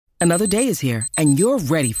Another day is here, and you're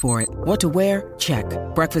ready for it. What to wear? Check.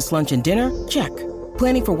 Breakfast, lunch, and dinner? Check.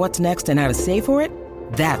 Planning for what's next and how to save for it?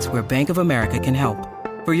 That's where Bank of America can help.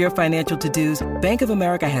 For your financial to-dos, Bank of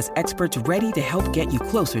America has experts ready to help get you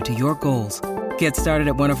closer to your goals. Get started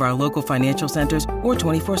at one of our local financial centers or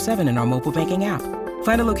 24/7 in our mobile banking app.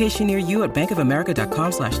 Find a location near you at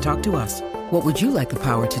bankofamerica.com/talktous. What would you like the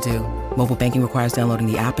power to do? Mobile banking requires downloading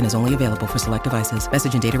the app and is only available for select devices.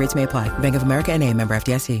 Message and data rates may apply. Bank of America N.A., member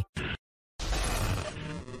FDIC.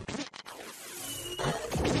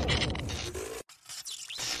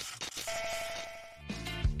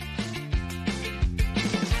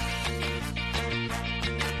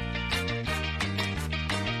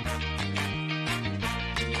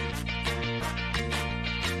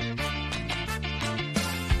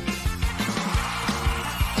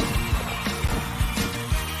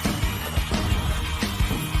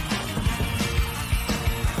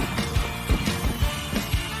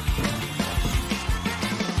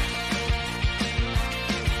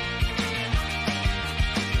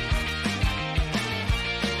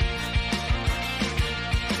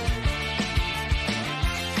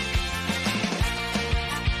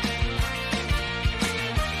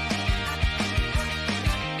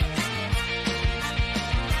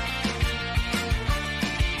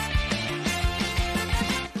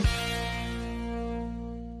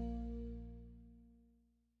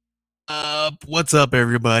 What's up,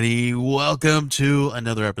 everybody? Welcome to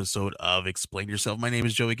another episode of Explain Yourself. My name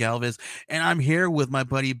is Joey Galvez, and I'm here with my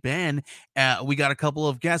buddy Ben. We got a couple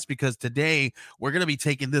of guests because today we're going to be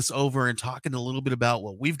taking this over and talking a little bit about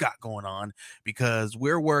what we've got going on, because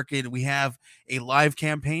we have a live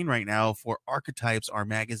campaign right now for Archetypes, our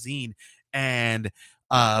magazine, and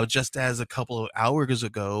just as a couple of hours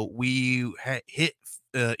ago, we hit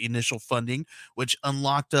initial funding, which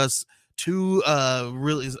unlocked us two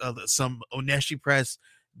some Oneshi Press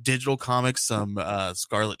digital comics, some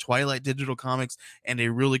Scarlet Twilight digital comics, and a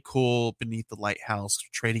really cool Beneath the Lighthouse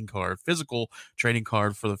trading card, physical trading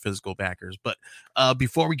card for the physical backers. But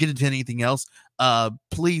before we get into anything else,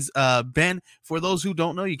 please, Ben, for those who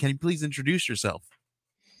don't know you, can you please introduce yourself?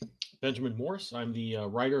 Benjamin Morse. I'm the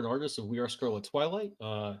writer and artist of We Are Scarlet Twilight.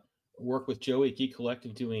 Work with Joey at Geek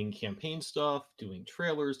Collective doing campaign stuff, doing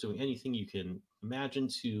trailers, doing anything you can imagine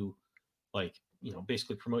to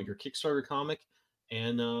basically promote your Kickstarter comic.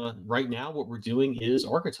 And right now what we're doing is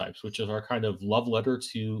Archetypes, which is our kind of love letter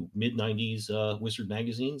to mid-90s Wizard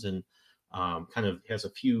magazines, and kind of has a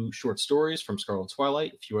few short stories from Scarlet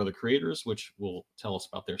Twilight, a few other creators, which will tell us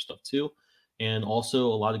about their stuff too. And also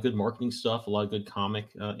a lot of good marketing stuff, a lot of good comic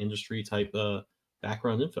industry type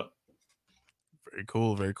background info. Very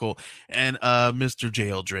cool, very cool. And Mr.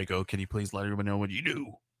 J.L. Draco, can you please let everyone know what you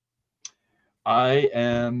do? I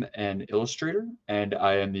am an illustrator, and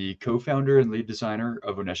I am the co-founder and lead designer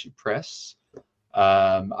of Oneshi Press.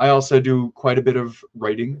 I also do quite a bit of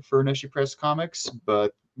writing for Oneshi Press comics,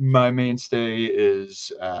 but my mainstay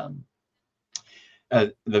is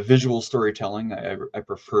the visual storytelling. I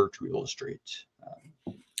prefer to illustrate.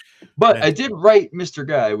 But I did write Mr.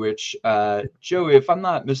 Guy, which, Joey, if I'm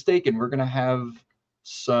not mistaken, we're going to have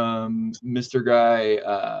some Mr. Guy...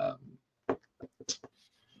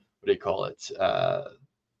 what do you call it?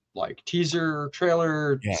 Like teaser,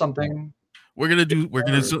 trailer, something. We're gonna do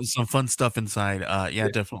some fun stuff inside. Yeah,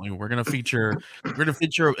 definitely. We're gonna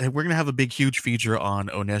have a big, huge feature on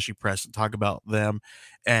Oneshi Press and talk about them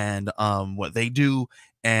and what they do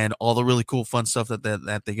and all the really cool, fun stuff that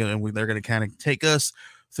they get. And they're gonna kind of take us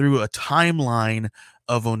through a timeline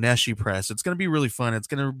of Oneshi Press. It's gonna be really fun. It's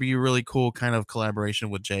gonna be a really cool kind of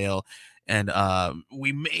collaboration with JL. And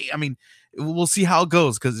we'll see how it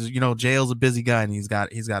goes, because JL's a busy guy and he's got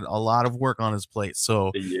a lot of work on his plate.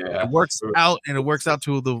 So it works out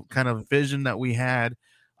to the kind of vision that we had.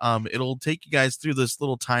 It'll take you guys through this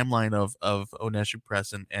little timeline of Oneshi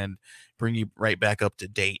Press and bring you right back up to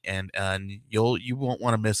date, and you won't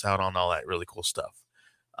want to miss out on all that really cool stuff.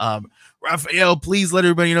 Raphael, please let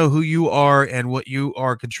everybody know who you are and what you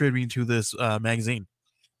are contributing to this magazine.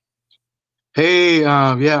 Hey,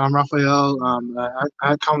 I'm Raphael.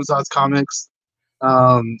 I Kamiza's Comics.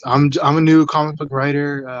 I'm a new comic book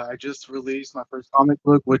writer. I just released my first comic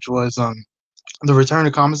book, which was The Return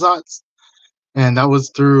of Kamizats, and that was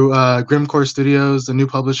through Grimcore Studios, the new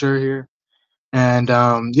publisher here. And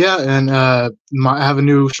I have a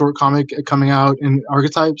new short comic coming out in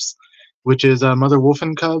Archetypes, which is Mother Wolf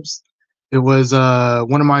and Cubs. It was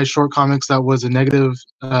one of my short comics that was a negative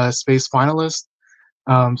space finalist.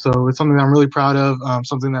 So it's something that I'm really proud of,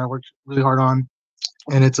 something that I worked really hard on,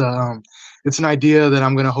 and it's an idea that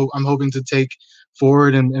I'm hoping to take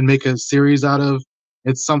forward and make a series out of.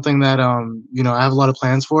 it's something that I have a lot of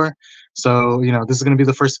plans for. So this is going to be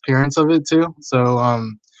the first appearance of it too. So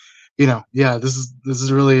yeah, this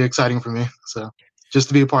is really exciting for me. So just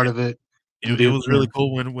to be a part of it and It be was really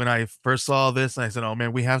cool when I first saw this, and I said, "Oh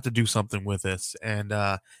man, we have to do something with this." And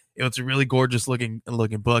it's a really gorgeous looking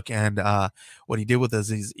book. And what he did with this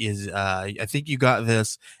is I think you got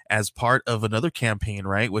this as part of another campaign,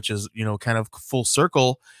 right? Which is kind of full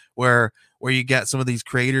circle where you get some of these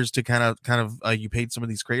creators to you paid some of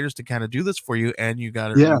these creators to kind of do this for you, and you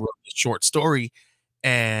yeah. wrote a short story,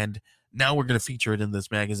 and now we're going to feature it in this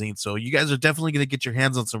magazine. So you guys are definitely going to get your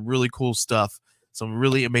hands on some really cool stuff, some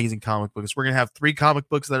really amazing comic books. We're going to have 3 comic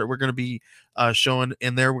books that we're going to be showing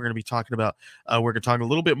in there. We're going to be talking about, we're going to talk a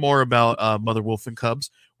little bit more about Mother Wolf and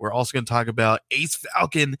Cubs. We're also going to talk about Ace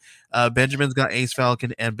Falcon. Benjamin's got Ace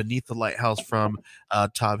Falcon and Beneath the Lighthouse from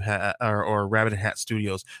Top Hat or Rabbit Hat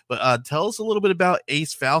Studios. But tell us a little bit about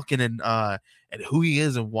Ace Falcon and who he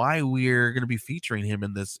is and why we're going to be featuring him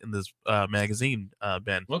in this magazine,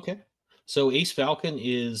 Ben. Okay. So Ace Falcon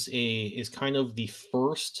is kind of the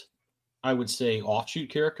first, I would say, offshoot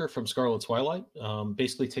character from Scarlet Twilight.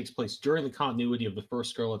 Basically takes place during the continuity of the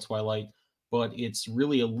first Scarlet Twilight, but it's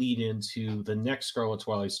really a lead into the next Scarlet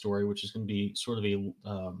Twilight story, which is going to be sort of a,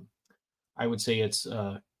 I would say it's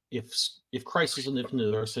if Crisis on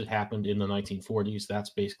Infinite Earths had happened in the 1940s,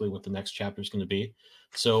 that's basically what the next chapter is going to be.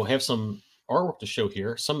 So I have some artwork to show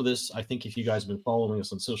here. Some of this, I think, if you guys have been following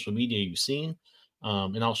us on social media, you've seen.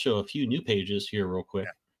 And I'll show a few new pages here real quick.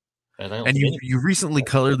 And you recently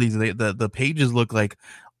colored these. The pages look like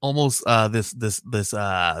almost this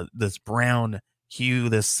brown hue,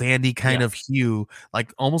 this sandy kind of hue,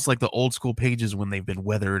 like almost like the old school pages when they've been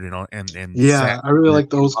weathered and yeah, I really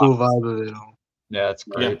like the old school vibe of it all. Yeah, that's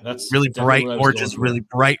great. Yeah, that's really bright oranges, really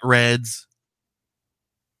bright reds.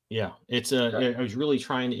 Yeah, it's I was really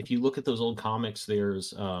trying. If you look at those old comics,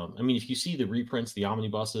 there's if you see the reprints, the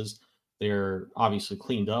omnibuses, they're obviously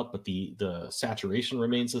cleaned up, but the saturation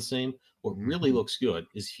remains the same. What really looks good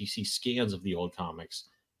is if you see scans of the old comics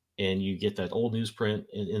and you get that old newsprint.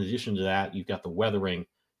 In addition to that, you've got the weathering,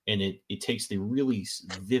 and it takes the really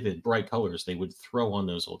vivid, bright colors they would throw on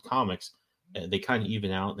those old comics. They kind of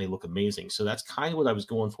even out and they look amazing. So that's kind of what I was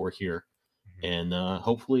going for here. And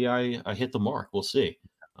hopefully I hit the mark. We'll see.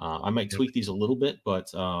 I might tweak these a little bit,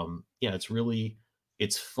 but yeah,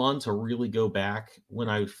 it's fun to really go back. When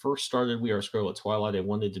I first started We Are Scarlet Twilight, I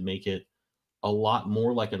wanted to make it a lot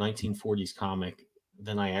more like a 1940s comic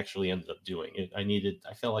than I actually ended up doing.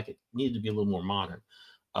 I felt like it needed to be a little more modern.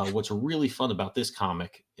 What's really fun about this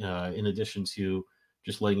comic, in addition to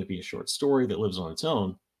just letting it be a short story that lives on its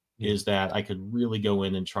own, is that I could really go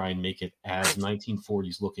in and try and make it as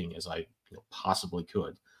 1940s looking as I possibly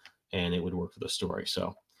could, and it would work for the story.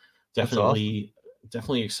 So definitely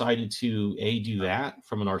excited to do that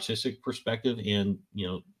from an artistic perspective, and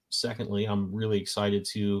secondly, I'm really excited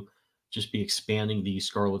to just be expanding the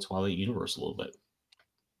Scarlet Twilight universe a little bit.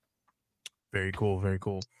 Very cool, very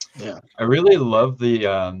cool. Yeah, I really love the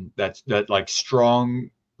that like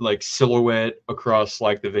strong like silhouette across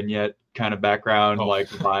like the vignette kind of background like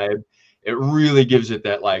vibe. It really gives it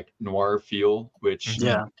that like noir feel, which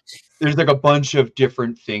there's like a bunch of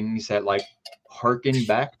different things that like harken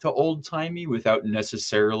back to old timey without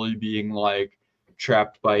necessarily being like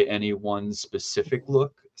trapped by any one specific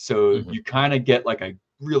look. So you kind of get like a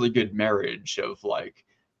really good marriage of like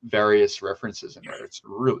various references in there. It's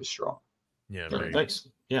really strong. Yeah, thanks.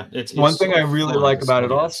 Yeah, it's one thing I really like about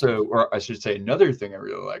it also, or I should say another thing I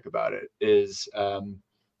really like about it is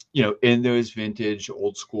in those vintage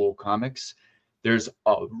old school comics, there's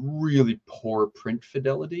a really poor print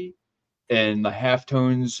fidelity, and the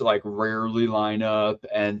halftones like rarely line up,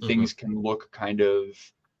 and things can look kind of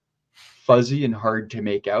fuzzy and hard to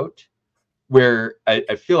make out. Where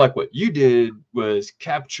I feel like what you did was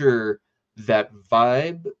capture that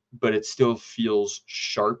vibe, but it still feels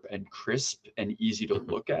sharp and crisp and easy to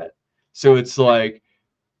look at. So it's like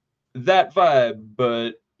that vibe,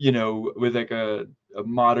 but with like a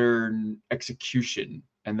modern execution,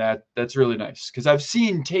 and that's really nice, because I've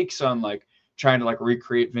seen takes on like trying to like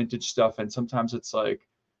recreate vintage stuff, and sometimes it's like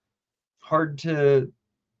hard to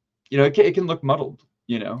it can look muddled,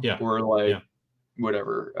 or like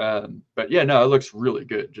whatever. But yeah, no, it looks really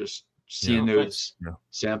good. Just seeing those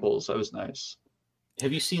samples, that was nice.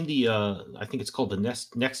 Have you seen the I think it's called the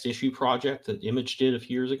next issue project that Image did a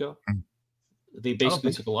few years ago? They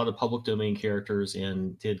basically took a lot of public domain characters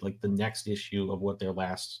and did like the next issue of what their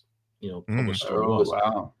last published story was.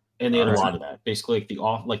 Wow. And they had a lot of that. Basically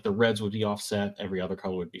like the reds would be offset, every other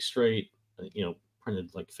color would be straight, printed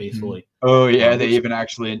like faithfully. Oh yeah, they even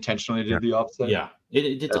actually intentionally did the offset. Yeah.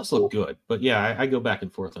 It That's does look cool. good, but yeah, I go back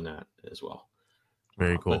and forth on that as well.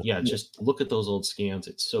 Very But cool. yeah, just look at those old scans.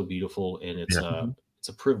 It's so beautiful, and Yeah. it's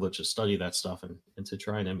a privilege to study that stuff and to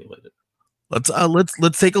try and emulate it.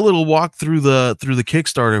 Let's take a little walk through the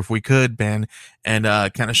Kickstarter if we could, Ben, and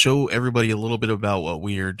kind of show everybody a little bit about what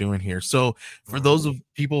we are doing here. So, for those of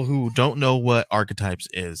people who don't know what Archetypes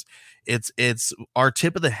is, it's our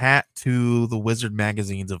tip of the hat to the Wizard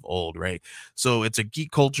magazines of old, right? So it's a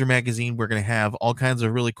geek culture magazine. We're gonna have all kinds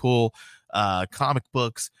of really cool comic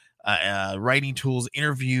books, writing tools,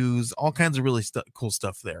 interviews, all kinds of really cool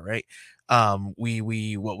stuff there, right?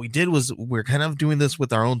 We what we did was we're kind of doing this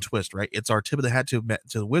with our own twist, right? It's our tip of the hat to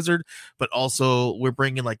the Wizard, but also we're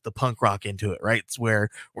bringing like the punk rock into it, right? It's where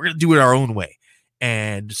we're gonna do it our own way.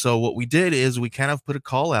 And so what we did is we kind of put a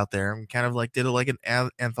call out there and kind of like did it like an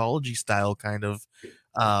anthology style kind of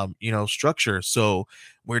structure. So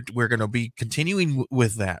we're going to be continuing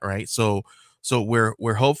with that, right? So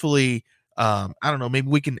we're hopefully I don't know, maybe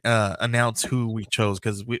we can announce who we chose,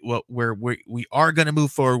 because we are going to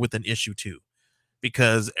move forward with an issue 2,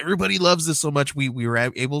 because everybody loves this so much. We were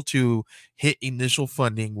able to hit initial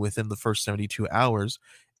funding within the first 72 hours,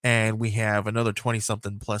 and we have another 20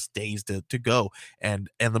 something plus days to go. And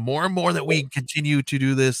the more and more that we continue to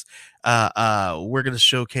do this, we're going to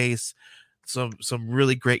showcase some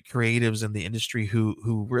really great creatives in the industry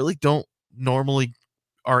who really don't normally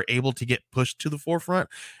are able to get pushed to the forefront,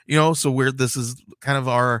 so this is kind of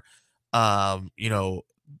our our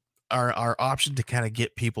option to kind of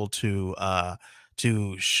get people to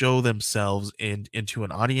show themselves into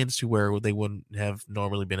an audience to where they wouldn't have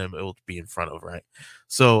normally been able to be in front of, right?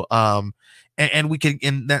 So and we can,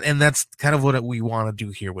 and that's kind of what we want to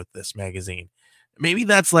do here with this magazine. Maybe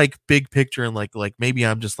that's like big picture, and like maybe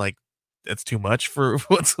I'm just like, that's too much for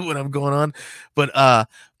what I'm going on, but I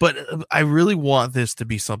really want this to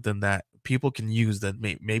be something that people can use, that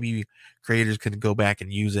maybe creators can go back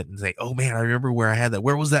and use it and say, oh man, I remember where I had that.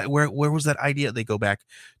 Where was that? Where was that idea? They go back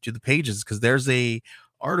to the pages, because there's a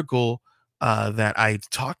article that I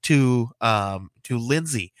talked to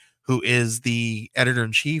Lindsay, who is the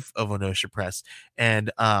editor-in-chief of Onosha Press,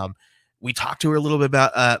 and we talked to her a little bit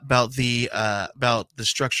about the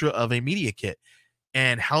structure of a media kit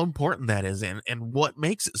and how important that is, and what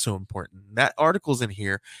makes it so important. That article's in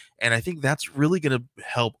here, and I think that's really going to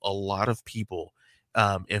help a lot of people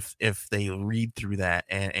if they read through that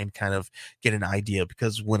and kind of get an idea.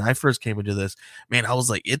 Because when I first came into this, man, I was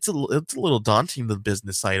like, it's a little daunting, the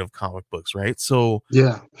business side of comic books, right? So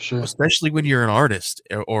Yeah, sure. especially when you're an artist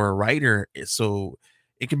or a writer, so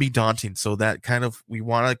it can be daunting. So that kind of, we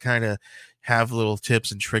want to kind of have little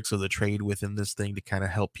tips and tricks of the trade within this thing to kind of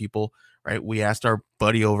help people, right? We asked our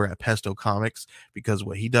buddy over at Pesto Comics, because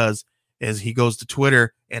what he does is he goes to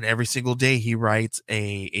Twitter, and every single day he writes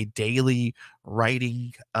a daily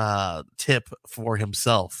writing tip for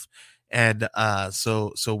himself. And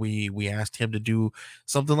so we asked him to do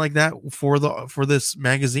something like that for this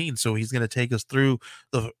magazine. So he's going to take us through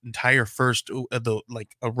the entire first the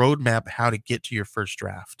like a roadmap how to get to your first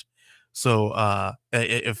draft. So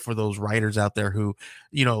if for those writers out there who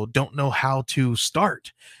don't know how to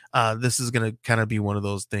start, this is going to kind of be one of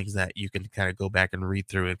those things that you can kind of go back and read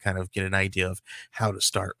through and kind of get an idea of how to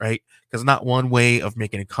start, right? Because not one way of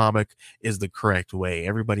making a comic is the correct way.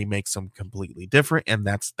 Everybody makes them completely different, and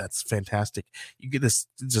that's fantastic. You get this,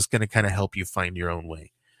 it's just going to kind of help you find your own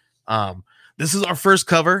way. This is our first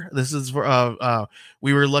cover. This is for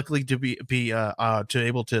we were lucky to be to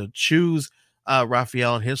able to choose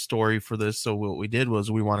Raphael and his story for this. So what we did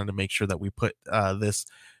was we wanted to make sure that we put this.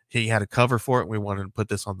 He had a cover for it. We wanted to put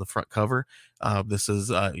this on the front cover. This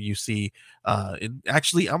is you see.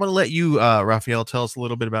 Actually, I'm going to let you, Raphael, tell us a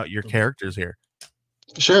little bit about your characters here.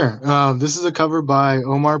 Sure. This is a cover by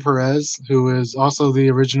Omar Perez, who is also the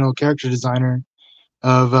original character designer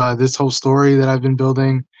of this whole story that I've been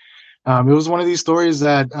building. It was one of these stories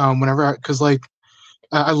that because like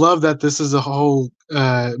I love that this is a whole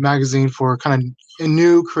magazine for kind of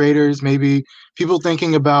new creators, maybe people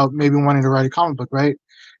thinking about maybe wanting to write a comic book, right?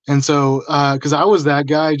 And so, because I was that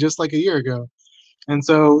guy just like a year ago, and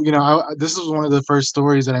so this was one of the first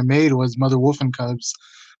stories that I made was Mother Wolf and Cubs.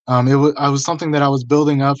 I was something that I was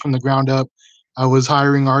building up from the ground up. I was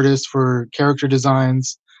hiring artists for character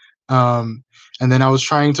designs, and then I was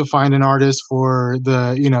trying to find an artist for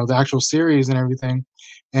the actual series and everything.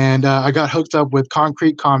 And I got hooked up with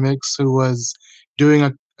Concrete Comics, who was doing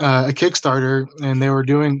a Kickstarter, and they were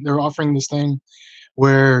offering this thing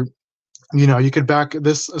where you could back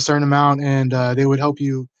a certain amount, and they would help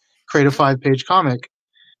you create a 5-page comic.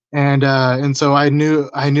 And so I knew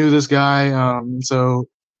this guy, so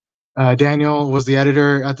Daniel was the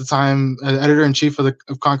editor at the time, editor in chief of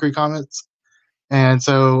Concrete Comics. And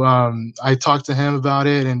so I talked to him about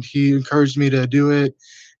it, and he encouraged me to do it.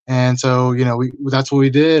 And so, that's what we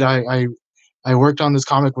did. I worked on this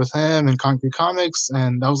comic with him in Concrete Comics,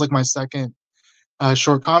 and that was like my second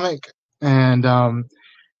short comic. And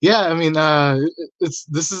yeah, I mean,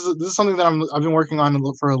 this is something that I've been working on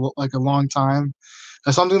for like a long time.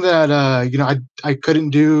 Something that I couldn't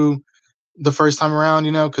do the first time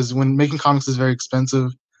around, because when making comics is very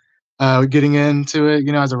expensive, getting into it,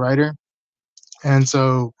 as a writer. And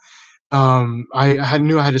so I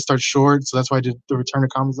knew I had to start short, so that's why I did the Return to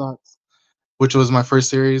Kamazats, which was my first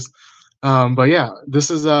series. But yeah, this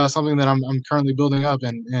is something that I'm currently building up,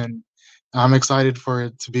 and I'm excited for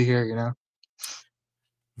it to be here.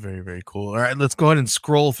 Very, very cool. All right, let's go ahead and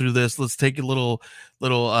scroll through this. Let's take a little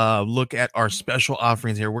look at our special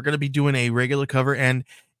offerings here. We're going to be doing a regular cover and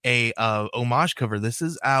a homage cover. This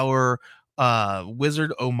is our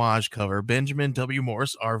Wizard homage cover. Benjamin W.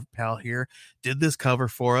 Morse, our pal here, did this cover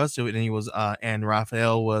for us, and he was and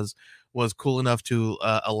Raphael was cool enough to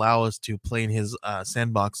allow us to play in his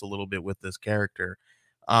sandbox a little bit with this character.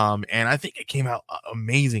 And I think it came out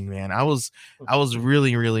amazing, man. I was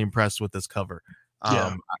really, really impressed with this cover.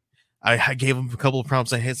 Yeah. I gave him a couple of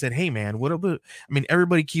prompts. I said, "Hey, man, what about?" I mean,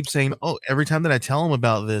 everybody keeps saying, "Oh," every time that I tell them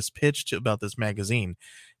about this pitch about this magazine,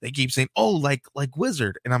 they keep saying, "Oh, like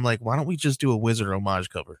Wizard," and I'm like, "Why don't we just do a Wizard homage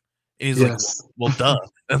cover?" And he's like, "Well, duh,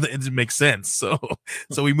 it makes sense." So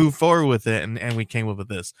we moved forward with it, and we came up with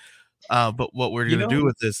this. But what we're gonna do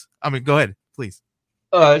with this? I mean, go ahead, please.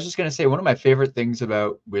 I was just gonna say, one of my favorite things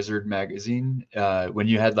about Wizard magazine, when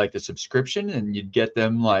you had like the subscription and you'd get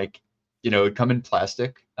them like, it'd come in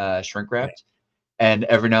plastic, shrink wrapped, and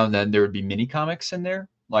every now and then there would be mini comics in there,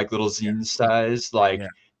 like little zine size, like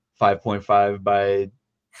 5.5 by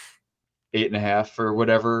 8.5 or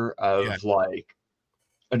whatever, of like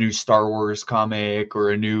a new Star Wars comic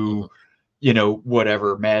or a new,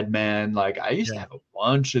 whatever, Madman. Like I used to have a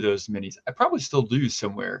bunch of those minis. I probably still do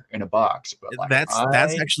somewhere in a box, but like that's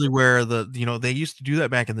actually where they used to do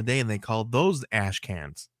that back in the day, and they called those ash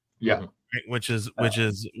cans. Yeah. Which is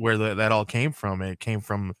where that all came from. It came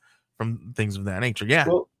from things of that nature. Yeah.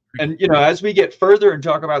 Well, and as we get further and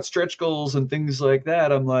talk about stretch goals and things like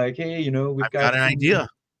that, I'm like, hey, we've got an idea.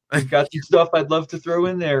 We've got some stuff I'd love to throw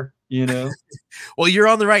in there. Well, you're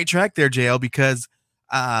on the right track there, JL, because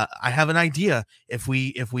I have an idea. If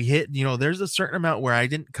we hit, there's a certain amount where I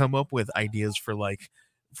didn't come up with ideas for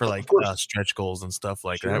stretch goals and stuff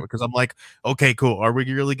like that, because I'm like, okay, cool. Are we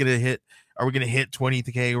really gonna hit? Are we gonna hit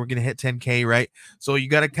 20K? We're gonna hit 10K, right? So you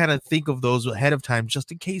got to kind of think of those ahead of time, just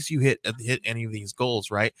in case you hit any of these goals,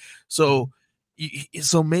 right? So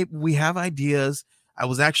maybe we have ideas. I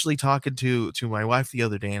was actually talking to my wife the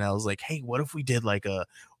other day, and I was like, hey, what if we did like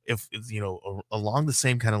along the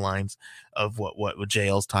same kind of lines of what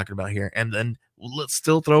JL's talking about here, and then let's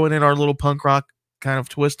still throw in our little punk rock kind of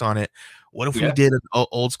twist on it. What if we did an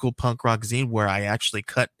old school punk rock zine where I actually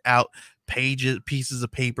cut out pieces of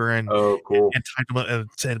paper and and typed them up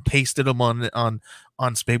and pasted them on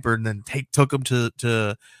paper, and then took them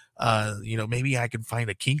to maybe I can find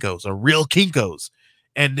a real Kinko's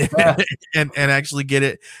and and actually get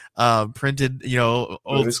it printed,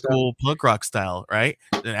 old school punk rock style, right?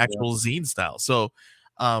 An actual zine style. So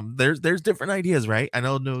there's different ideas, right? I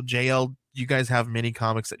know JL, you guys have many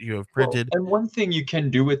comics that you have printed. Well, and one thing you can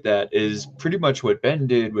do with that is pretty much what Ben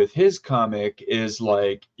did with his comic, is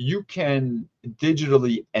like you can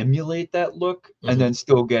digitally emulate that look and then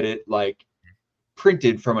still get it like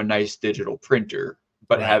printed from a nice digital printer,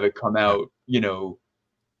 but have it come out,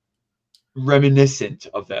 reminiscent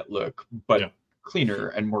of that look, but cleaner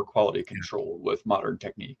and more quality control with modern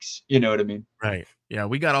techniques. You know what I mean? Right. Yeah,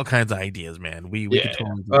 we got all kinds of ideas, man. We can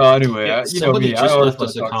totally anyway, somebody just left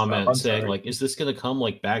us a comment saying like, is this going to come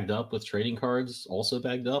like bagged up with trading cards also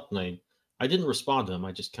bagged up? And I didn't respond to him.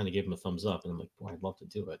 I just kind of gave him a thumbs up, and I'm like, boy, I'd love to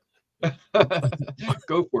do it.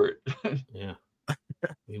 Go for it. Yeah.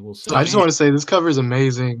 We will see. I just want to say this cover is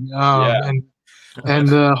amazing. And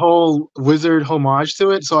the whole Wizard homage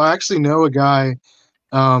to it. So I actually know a guy,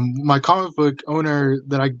 my comic book owner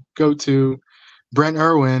that I go to, Brent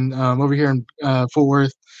Irwin, over here in Fort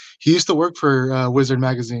Worth. He used to work for Wizard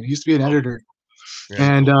magazine. He used to be an editor,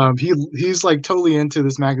 and he's like totally into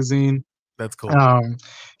this magazine. That's cool.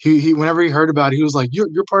 He whenever he heard about it, he was like,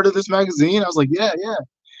 "You're part of this magazine?" I was like, "Yeah."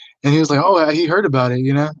 And he was like, "Oh, he heard about it,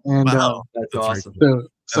 And wow, that's awesome.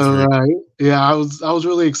 I was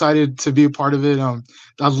really excited to be a part of it.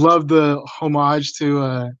 I love the homage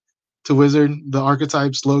to Wizard, the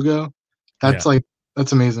Archetypes logo. That's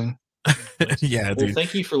amazing. Nice. Yeah, Well, dude.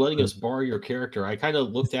 thank you for letting us borrow your character. I kind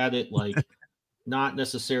of looked at it like not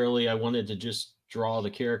necessarily I wanted to just draw the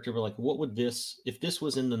character, but like what would this if this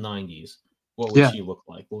was in the 90s, what would Yeah. she look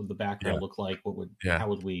like? What would the background Yeah. look like? Yeah. How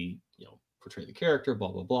would we, portray the character,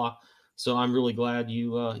 blah blah blah. So I'm really glad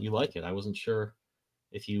you like it. I wasn't sure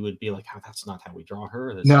if you would be like, "Oh, that's not how we draw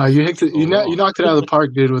her." No, you hit it. So You wrong. knocked it out of the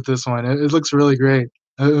park, dude. With this one, it looks really great.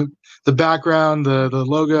 The background, the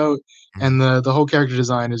logo, and the whole character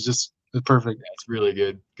design is just perfect. Yeah, it's really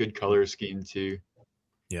good. Good color scheme too.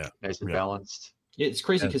 Yeah. Nice and Yeah. balanced. It's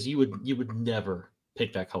crazy Yeah. because you would never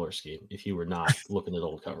pick that color scheme if you were not looking at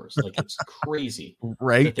old covers. Like it's crazy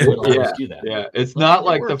Right. that they would always Yeah, do that. yeah. It's But not it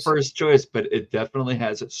like the works. first choice, but it definitely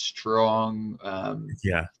has a strong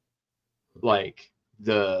Yeah. like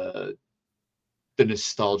the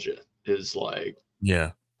nostalgia is like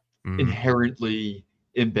Yeah. inherently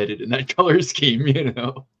embedded in that color scheme, you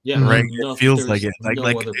know. Yeah, Right. No, It feels there's like it. no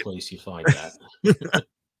Like other place you find that.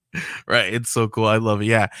 right. It's so cool. I love it.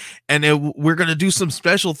 Yeah. And we're gonna do some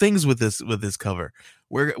special things with this cover.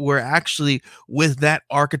 We're actually with that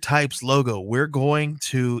Archetypes logo. We're going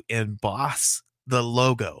to emboss the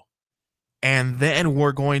logo, and then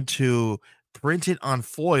we're going to print it on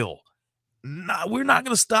foil. We're not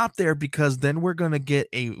going to stop there, because then we're going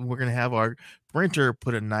to have our printer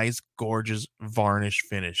put a nice, gorgeous varnish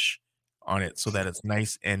finish on it so that it's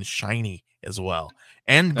nice and shiny as well,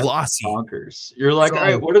 and That's glossy. bonkers. You're like, all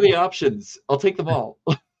right, what are the options? I'll take them all.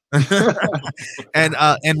 and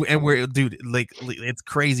we're, dude, like, it's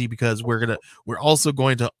crazy because we're also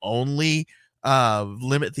going to only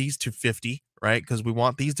limit these to 50, right? Because we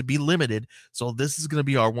want these to be limited. So this is going to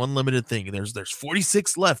be our one limited thing. There's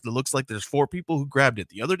 46 left. It looks like there's 4 people who grabbed it.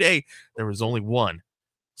 The other day there was only 1.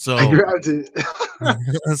 So I grabbed it.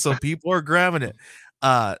 so people are grabbing it.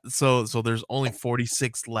 So there's only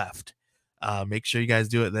 46 left. Make sure you guys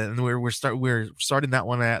do it. Then we're starting that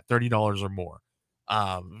one at $30 or more.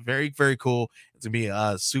 Very, very cool. It's gonna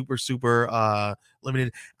be super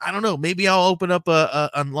limited. I don't know, maybe I'll open up a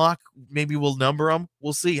unlock, maybe we'll number them,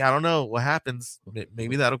 we'll see. I don't know what happens.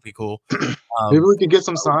 Maybe that'll be cool. Maybe we could get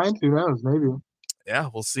some signed. Who knows? Maybe. Yeah,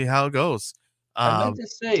 we'll see how it goes. I meant to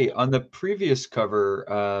say on the previous cover,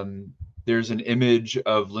 there's an image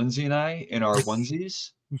of Lindsay and I in our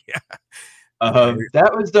onesies. Yeah.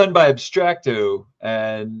 That was done by Abstracto,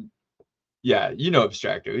 and yeah, you know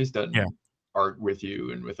Abstracto. He's done art with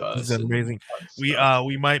you and with us. He's amazing.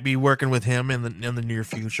 We might be working with him in the near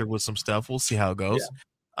future with some stuff. We'll see how it goes.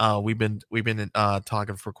 We've been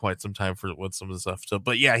talking for quite some time with some of the stuff. So,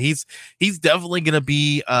 but yeah, he's definitely gonna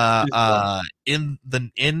be in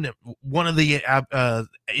one of the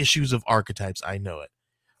issues of Archetypes. I know it.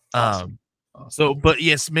 Awesome. So, but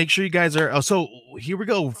yes, make sure you guys are. So here we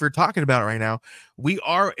go. If we're talking about it right now, we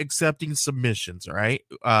are accepting submissions, right?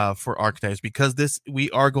 For Archetypes, because we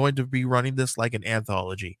are going to be running this like an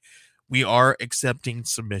anthology. We are accepting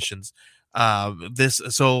submissions.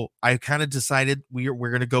 So I kind of decided we're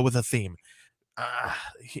going to go with a theme.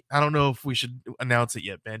 I don't know if we should announce it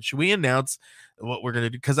yet, Ben. Should we announce what we're gonna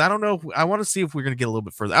do? Because I don't know. I want to see if we're gonna get a little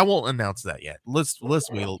bit further. I won't announce that yet. Let's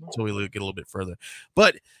wait until we get a little bit further.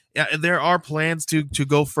 But yeah, there are plans to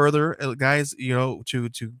go further, guys. You know, to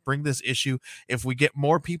bring this issue. If we get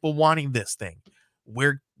more people wanting this thing,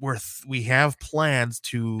 we have plans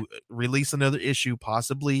to release another issue,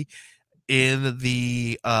 possibly in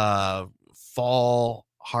the fall,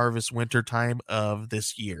 harvest, winter time of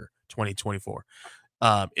this year. 2024.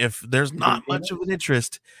 If there's not much of an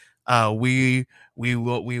interest, we're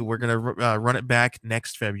gonna run it back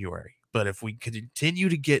next February. But if we continue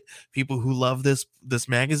to get people who love this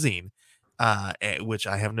magazine, which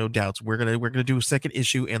I have no doubts, we're gonna do a second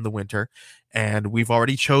issue in the winter, and we've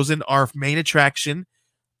already chosen our main attraction.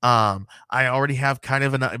 I already have kind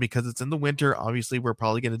of because it's in the winter. Obviously, we're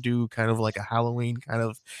probably gonna do kind of like a Halloween kind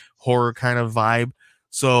of horror kind of vibe.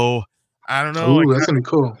 So I don't know. Ooh, that's gonna be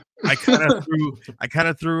cool. I kind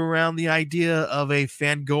of threw around the idea of a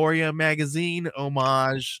Fangoria magazine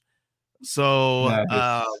homage. So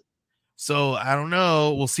Nice. so I don't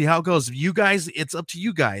know. We'll see how it goes. You guys, it's up to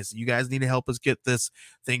you guys. You guys need to help us get this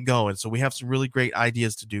thing going. So we have some really great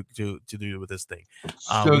ideas to do with this thing.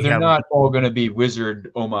 So they're not all going to be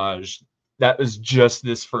Wizard homage. That was just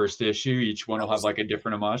this first issue. Each one will have like a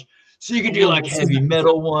different homage. So you can do like heavy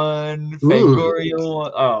metal one, Fangoria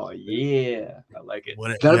one. Oh yeah, I like it.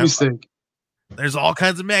 That'd be sick. There's all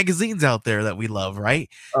kinds of magazines out there that we love, right?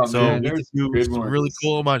 Oh, so man, we could do some really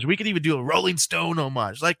cool homage. We could even do a Rolling Stone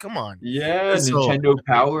homage. Like, come on. Yeah, Nintendo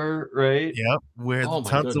Power, right? Yep. Where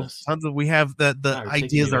tons of we have the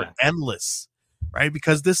ideas are endless, right?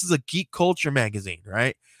 Because this is a geek culture magazine,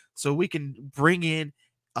 right? So we can bring in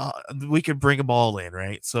we could bring them all in,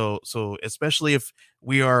 right? So especially if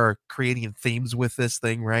we are creating themes with this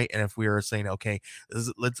thing, right? And if we are saying, okay,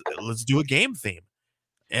 let's do a game theme,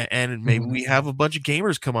 and maybe we have a bunch of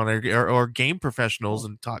gamers come on, or game professionals,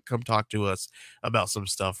 and come talk to us about some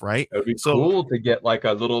stuff, right? It would be So, cool to get like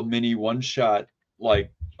a little mini one-shot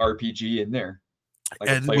like RPG in there, like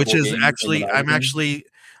a and which playable is game in the actually magazine.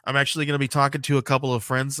 I'm actually going to be talking to a couple of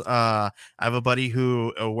friends. I have a buddy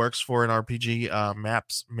who works for an RPG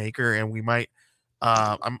maps maker, and we might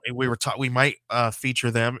we might feature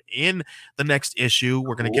them in the next issue.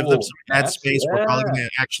 We're going to give them Cool. some ad Maps, space. We're probably going yeah.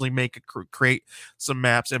 to actually create some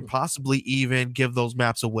maps, and possibly even give those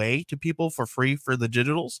maps away to people for free for the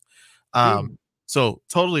digitals. Dude, So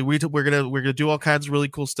totally, we're gonna do all kinds of really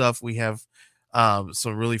cool stuff. We have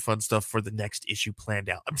some really fun stuff for the next issue planned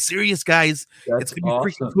out. I'm serious, guys. It's that's gonna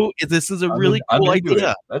be freaking awesome. cool. This is a I'm really I'm cool into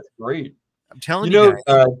idea. it. That's great. I'm You telling you know,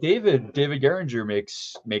 guys. David Geringer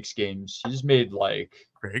makes games. He's made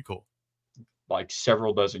Very cool. like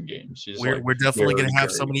several dozen games. He's We're like we're definitely very, gonna have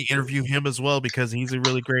very somebody good. interview him as well, because he's a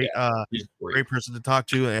really Yeah, great he's great. great person to talk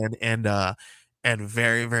to, and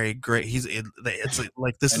very, very great. It's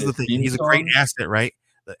like, this And is the his thing. theme He's a great songs asset, right?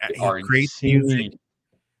 He are creates music. insane.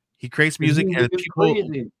 He creates His music, music and is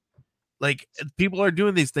crazy. people are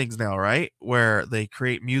doing these things now, right? Where they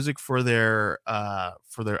create music for their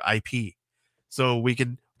IP. So we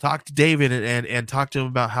can talk to David, and talk to him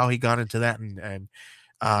about how he got into that, and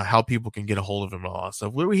how people can get a hold of him and all that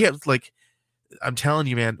stuff. We have, like, I'm telling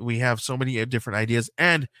you, man, we have so many different ideas.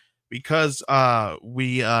 And because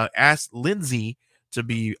we asked Lindsay to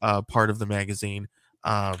be part of the magazine,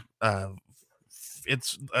 uh, uh,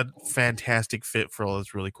 it's a fantastic fit for all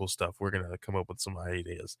this really cool stuff. We're gonna come up with some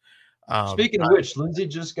ideas. Speaking of which, Lindsay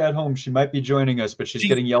just got home. She might be joining us, but she's She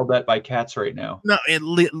getting yelled at by cats right now. No,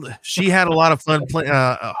 she had a lot of fun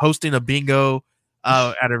hosting a bingo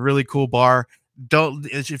at a really cool bar. Don't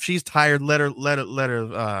If she's tired, let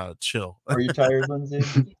her chill. Are you tired,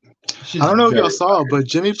 Lindsay? She's I don't know if y'all very saw, tired. but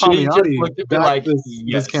Jimmy She just Palmiotti looked at me backed like, this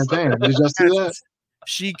yes. campaign. Did y'all see that?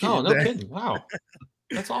 She Oh, can no kidding! Wow,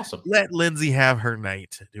 that's awesome. let Lindsay have her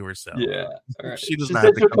night to herself. Yeah. All right. She does She not said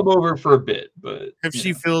have to she'll come. come over for a bit, but If you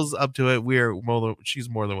she know. feels up to it, she's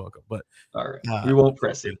more than welcome. But All right. We won't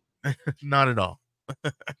press it. not at all.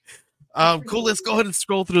 Cool. Let's go ahead and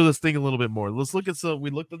scroll through this thing a little bit more. Let's look at we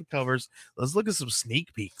looked at the covers. Let's look at some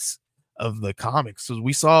sneak peeks of the comics. So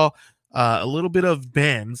we saw a little bit of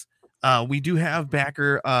Ben's. We do have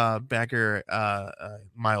backer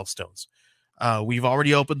milestones. We've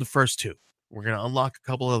already opened the first two. We're gonna unlock a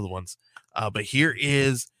couple other ones. But here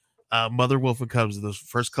is Mother Wolf and Cubs. Those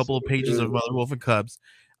first couple of pages of Mother Wolf and Cubs.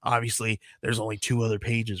 Obviously, there's only two other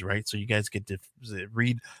pages, right? So you guys get to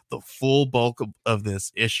read the full bulk of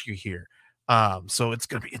this issue here. So it's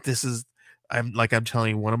gonna be. I'm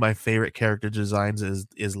telling you, one of my favorite character designs is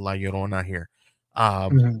La Llorona here.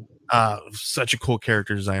 Such a cool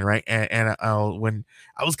character design, right? And when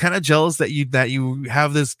I was kind of jealous that you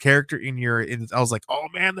have this character I was like, oh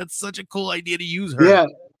man, that's such a cool idea to use her. Yeah,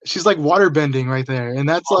 she's like water bending right there, and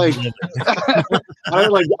that's like,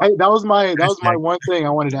 that was my one thing I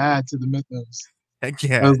wanted to add to the mythos. Heck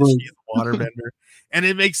yeah, Like, she's a waterbender, and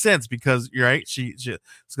it makes sense because you're right. The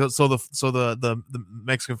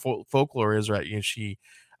Mexican folklore is right. You know, she,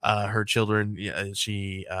 her children,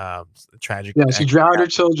 she tragic. yeah, she drowned her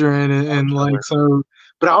children, and like so.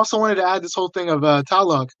 But I also wanted to add this whole thing of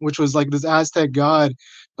Talok, which was like this Aztec god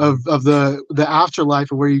of the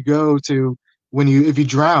afterlife, of where you go to if you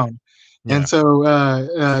drown. Yeah. And so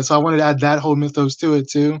I wanted to add that whole mythos to it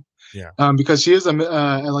too. Yeah. Because she is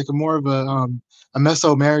like a more of a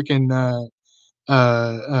Mesoamerican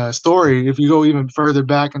story, if you go even further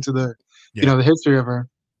back into the the history of her.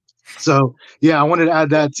 So yeah, I wanted to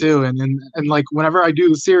add that too, and like whenever I do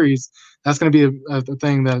the series, that's going to be a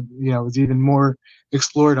thing that is even more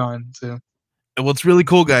explored on too. And what's really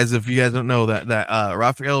cool, guys, if you guys don't know, that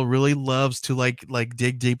Raphael really loves to like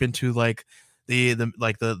dig deep into like the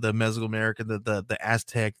Mesoamerican, the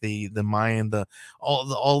Aztec, the Mayan,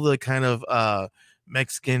 all the kind of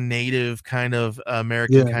Mexican native kind of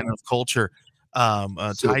American kind of culture tied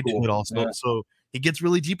to it also. Yeah. So he gets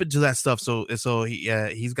really deep into that stuff. So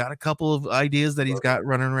he's got a couple of ideas that he's got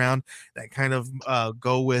running around that kind of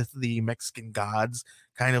go with the Mexican gods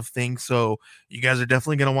kind of thing. So you guys are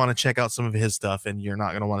definitely going to want to check out some of his stuff, and you're not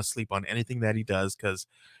going to want to sleep on anything that he does, because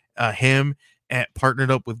him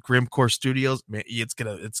partnered up with Grimcore Studios, man, it's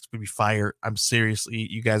gonna be fire. I'm seriously,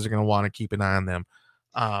 you guys are going to want to keep an eye on them.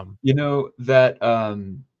 That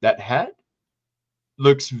hat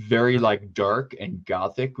looks very like dark and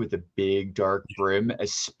gothic with a big dark brim,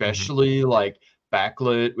 especially like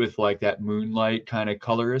backlit with like that moonlight kind of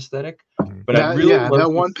color aesthetic. Mhm. But I'd really love that to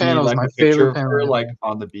one see panel is like my a picture favorite of panel her right like there.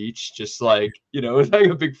 on the beach, just like, with like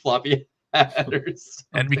a big floppy hat or And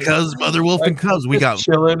something. because Mother Wolf Like and Cubs, we just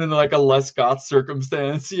got. chilling in like a Les Goth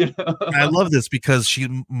circumstance, I love this because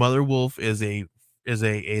Mother Wolf is a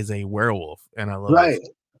werewolf, and I love Right. it.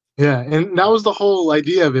 Yeah, and that was the whole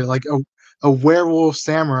idea of it, like a werewolf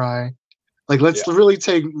samurai. Like, let's really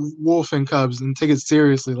take Wolf and Cubs and take it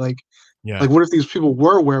seriously. Like Yeah, what if these people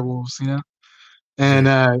were werewolves?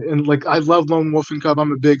 And like I love Lone Wolf and Cub.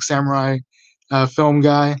 I'm a big samurai film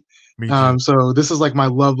guy. me too. So this is like my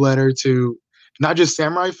love letter to not just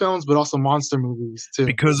samurai films, but also monster movies too.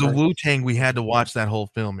 Because of Like, Wu-Tang, we had to watch that whole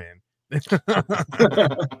film, man. You know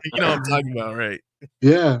what I'm talking about, right?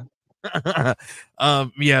 yeah.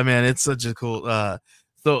 Yeah, man, it's such a cool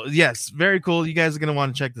so yes, very cool. You guys are gonna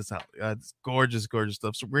want to check this out. It's gorgeous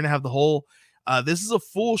stuff. So we're gonna have the whole this is a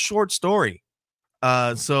full short story,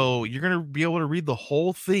 so you're gonna be able to read the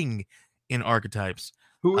whole thing in Archetypes.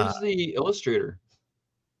 Who is the illustrator?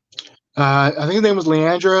 I think his name was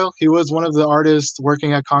Leandro. He was one of the artists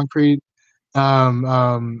working at Concrete.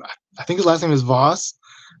 I think his last name is Voss.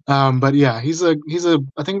 But yeah, he's a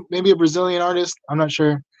I think maybe a Brazilian artist. I'm not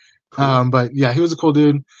sure. Cool. But yeah, he was a cool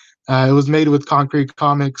dude. It was made with Concrete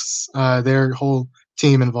Comics, their whole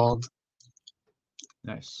team involved.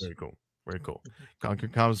 Nice. Very cool. Conquer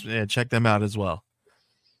Comics, yeah, check them out as well.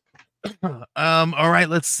 All right,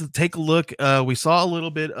 let's take a look. We saw a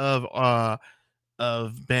little bit of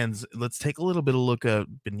Ben's. Let's take a little bit of look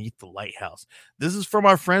beneath the lighthouse. This is from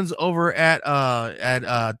our friends over at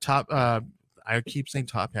Top I keep saying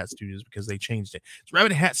Top Hat Studios because they changed it. It's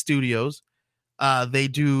Rabbit Hat Studios. They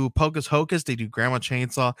do Pocus Hocus, they do Grandma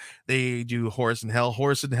Chainsaw, they do Horus in Hell.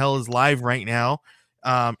 Horus in Hell is live right now.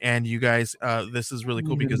 And you guys, this is really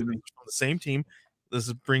cool because they're from the same team. This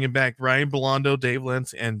is bringing back Ryan Bellondo, Dave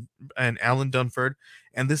Lentz, and Alan Dunford.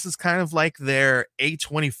 And this is kind of like their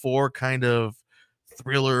A24 kind of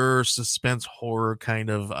thriller, suspense, horror kind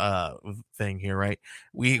of thing here, right?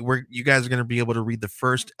 You guys are going to be able to read the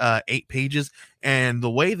first 8 pages, and the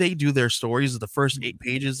way they do their stories is the first 8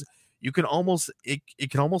 pages. You can almost it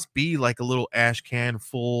can almost be like a little ash can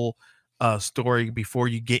full story before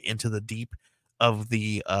you get into the deep of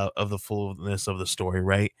the fullness of the story,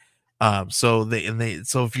 right? So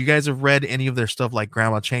if you guys have read any of their stuff like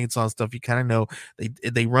Grandma Chainsaw and stuff, you kind of know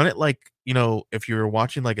they run it like, if you're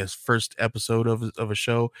watching like a first episode of a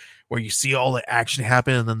show where you see all the action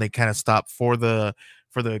happen and then they kind of stop for the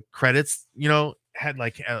credits, had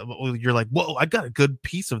like you're like, whoa, I got a good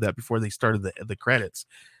piece of that before they started the credits.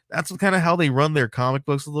 That's kind of how they run their comic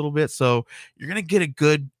books a little bit. So you're gonna get a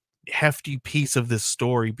good hefty piece of this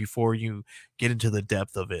story before you get into the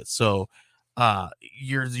depth of it. So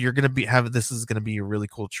you're gonna this is gonna be a really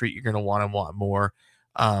cool treat. You're gonna want more.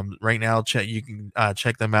 Right now, you can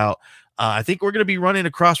check them out. I think we're gonna be running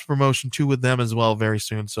a cross promotion too with them as well very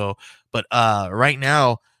soon. So, but right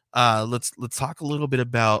now, let's talk a little bit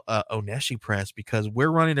about Oneshi Press because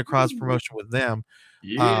we're running a cross promotion with them.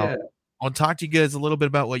 Yeah. I'll talk to you guys a little bit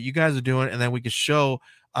about what you guys are doing, and then we can show.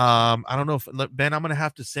 I don't know if Ben, I'm gonna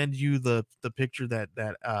have to send you the picture that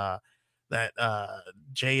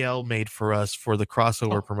JL made for us for the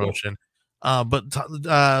crossover promotion. But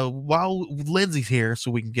while Lindsay's here,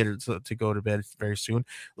 so we can get her to go to bed very soon,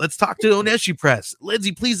 let's talk to Oneshi Press.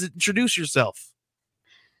 Lindsay, please introduce yourself.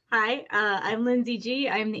 Hi, I'm Lindsay G.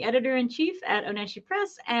 I'm the editor-in-chief at Oneshi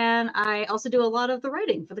Press, and I also do a lot of the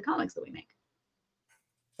writing for the comics that we make.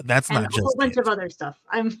 That's not and just a whole bunch of other stuff.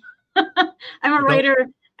 I'm a writer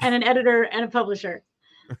and an editor and a publisher.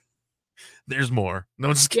 There's more. No,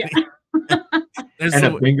 I'm just kidding. Yeah. And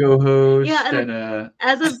a bingo host. Yeah, and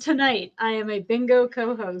as of tonight, I am a bingo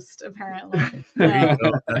co-host, apparently. There you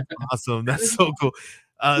go. That's awesome. That's so cool.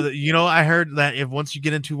 I heard that once you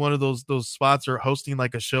get into one of those spots or hosting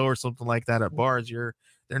like a show or something like that at bars, they're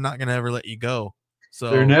not gonna ever let you go. So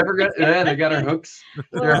they're never gonna. Yeah, they got our hooks.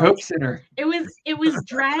 Well, their hooks in her. It was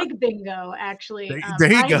drag bingo, actually.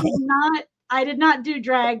 There you go. I did not do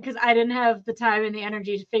drag because I didn't have the time and the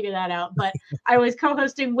energy to figure that out. But I was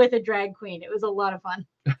co-hosting with a drag queen. It was a lot of fun.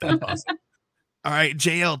 That's awesome. All right,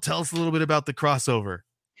 JL, tell us a little bit about the crossover.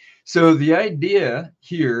 So the idea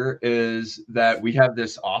here is that we have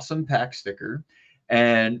this awesome pack sticker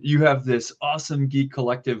and you have this awesome Geek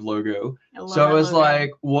Collective logo. So I was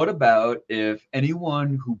like, what about if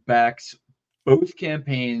anyone who backs both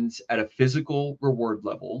campaigns at a physical reward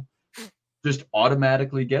level just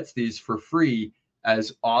automatically gets these for free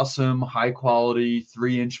as awesome, high quality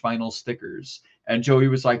 3-inch vinyl stickers? And Joey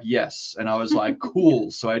was like, yes. And I was like, cool.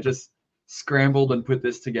 So I just scrambled and put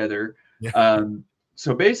this together. Yeah.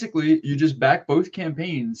 So basically, you just back both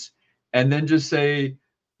campaigns and then just say,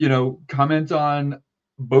 comment on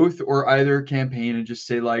both or either campaign and just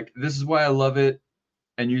say, like, this is why I love it,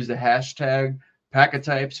 and use the hashtag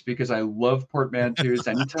Archetypes because I love portmanteaus.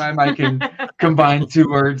 Anytime I can combine two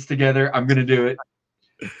words together, I'm going to do it.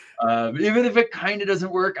 Even if it kind of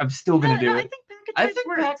doesn't work, I'm still going to do it. I think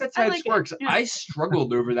Archetypes works. Yeah. I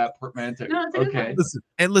struggled over that portmanteau. No, it's a good Okay.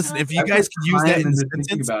 one. Listen, if you guys could use that in the thinking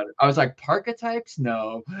sentence, about it, I was like, Archetypes?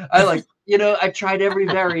 No. I I tried every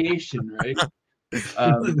variation, right?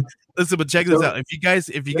 listen, but check this out.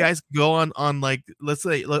 If you guys go on like, let's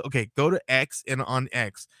say, okay, go to X and on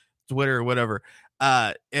X, Twitter or whatever.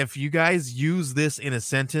 If you guys use this in a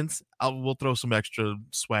sentence, we'll throw some extra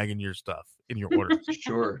swag in your stuff in your order.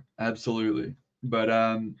 Sure, absolutely.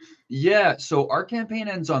 But yeah, so our campaign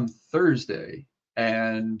ends on Thursday,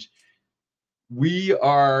 and we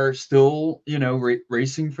are still,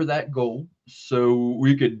 racing for that goal. So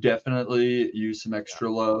we could definitely use some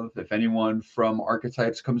extra love. If anyone from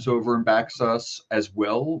Archetypes comes over and backs us as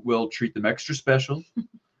well, we'll treat them extra special.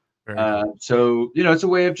 Cool. So, it's a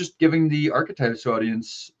way of just giving the Archetypes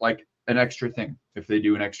audience like an extra thing if they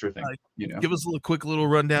do an extra thing. Give us a quick little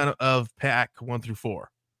rundown of Pack 1 through 4.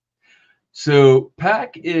 So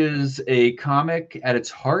Pack is a comic at its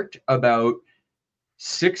heart about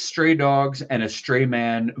 6 stray dogs and a stray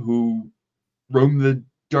man who roam the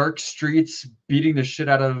dark streets beating the shit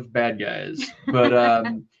out of bad guys. But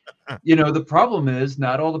the problem is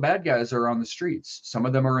not all the bad guys are on the streets. Some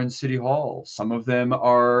of them are in City Hall. Some of them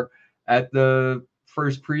are at the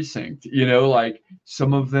first precinct, like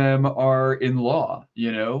some of them are in law,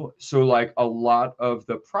 so like a lot of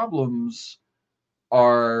the problems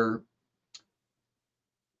are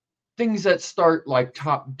things that start like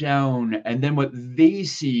top down, and then what they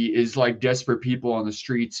see is like desperate people on the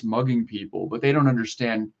streets mugging people, but they don't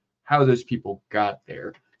understand how those people got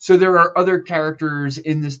there. So there are other characters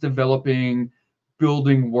in this developing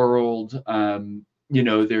building world.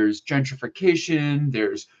 There's gentrification,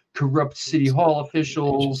 there's corrupt City Hall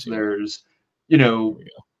officials, there's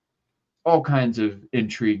all kinds of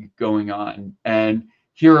intrigue going on, and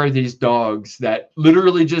here are these dogs that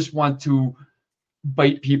literally just want to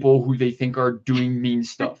bite people who they think are doing mean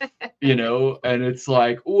stuff, and it's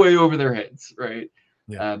like way over their heads, right?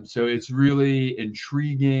 Yeah. So it's really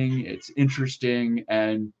intriguing, it's interesting,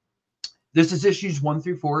 and this is issues 1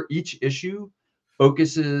 through 4. Each issue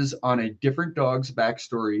focuses on a different dog's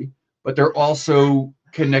backstory, but they're also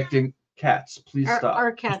connecting cats. Please stop.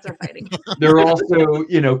 Our cats are fighting. They're also,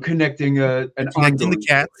 connecting connecting the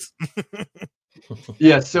cats.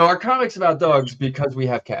 Yeah, so our comic's about dogs because we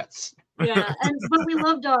have cats. Yeah, but we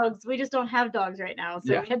love dogs. We just don't have dogs right now,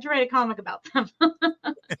 so we had to write a comic about them.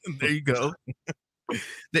 There you go.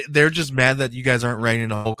 They're just mad that you guys aren't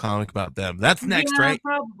writing a whole comic about them. That's next, right?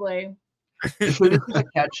 Probably. So this is a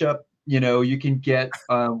catch up. You can get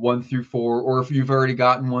 1 through 4, or if you've already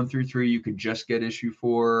gotten 1 through 3, you can just get issue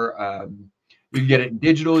 4. You can get it in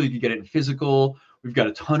digital, you can get it in physical. We've got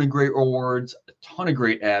a ton of great rewards, a ton of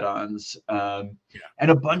great add-ons, and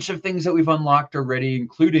a bunch of things that we've unlocked already,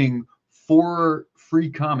 including 4 free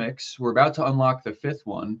comics. We're about to unlock the 5th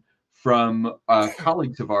one from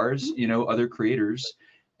colleagues of ours, other creators,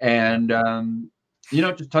 and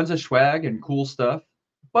just tons of swag and cool stuff.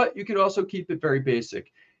 But you could also keep it very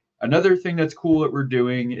basic. Another thing that's cool that we're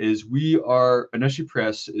doing is Oneshi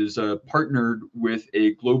Press is partnered with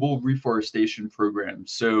a global reforestation program.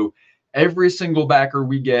 So every single backer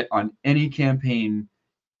we get on any campaign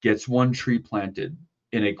gets 1 tree planted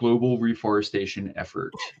in a global reforestation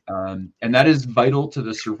effort. And that is vital to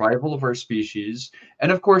the survival of our species.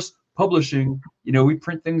 And of course, publishing, we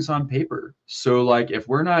print things on paper. So like if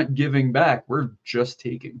we're not giving back, we're just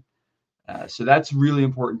taking. So that's really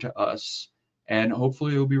important to us. And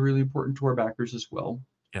hopefully it'll be really important to our backers as well.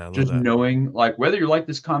 Yeah, I love just that. knowing like whether you like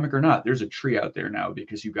this comic or not, there's a tree out there now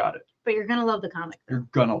because you got it. But you're gonna love the comic. You're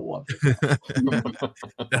gonna love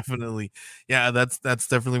it. Definitely. Yeah, that's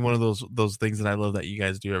definitely one of those things that I love that you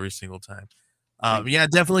guys do every single time. Yeah,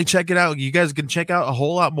 definitely check it out. You guys can check out a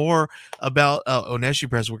whole lot more about Oneshi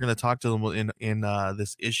Press. We're going to talk to them in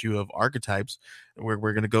this issue of Archetypes, where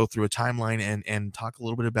we're going to go through a timeline and talk a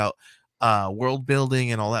little bit about world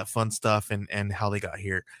building and all that fun stuff and how they got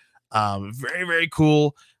here. Very, very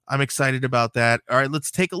cool. I'm excited about that. All right, let's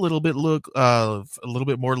take a little bit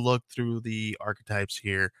more look through the Archetypes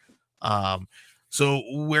here. So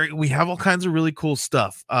we have all kinds of really cool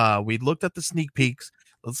stuff. We looked at the sneak peeks.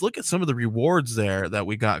 Let's look at some of the rewards there that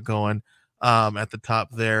we got going. at the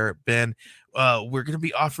top there, Ben. We're going to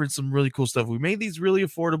be offering some really cool stuff. We made these really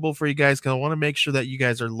affordable for you guys because I want to make sure that you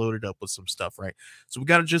guys are loaded up with some stuff, right? So we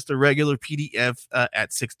got just a regular PDF at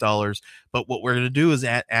 $6, but what we're going to do is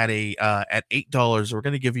at $8, we're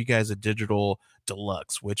going to give you guys a digital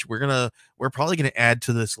deluxe, which we're probably going to add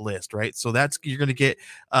to this list, right? So that's you're going to get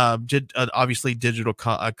obviously digital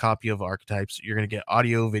a copy of Archetypes. You're going to get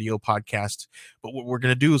audio, video, podcast. But what we're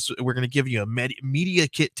going to do is we're going to give you a media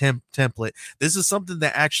kit template. This is something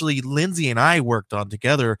that actually Lindsay and I worked on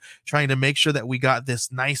together, trying to make sure that we got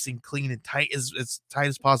this nice and clean and tight as tight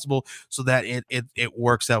as possible, so that it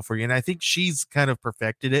works out for you. And I think she's kind of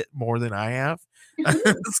perfected it more than I have,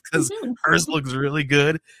 because hers looks really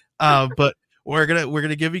good. But we're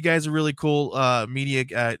gonna give you guys a really cool media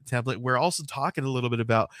template. We're also talking a little bit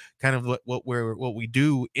about kind of what we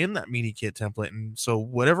do in that media kit template, and so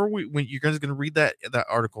whatever when you guys are gonna read that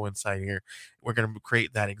article inside here, we're gonna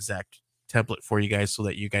create that exact template for you guys so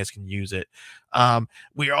that you guys can use it.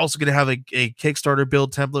 We are also going to have a Kickstarter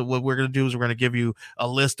build template. What we're going to do is we're going to give you a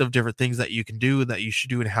list of different things that you can do and that you should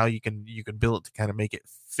do, and how you can build it to kind of make it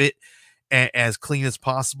fit as clean as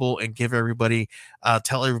possible, and give everybody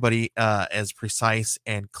tell everybody as precise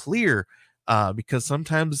and clear, because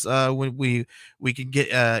sometimes when we can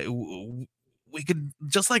get we can,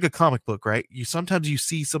 just like a comic book, right? Sometimes you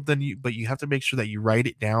see something, but you have to make sure that you write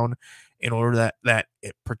it down in order that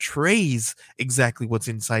it portrays exactly what's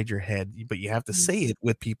inside your head, but you have to say it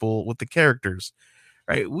with the characters,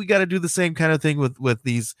 right? We got to do the same kind of thing with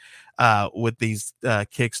these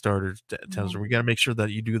Kickstarter times. We got to make sure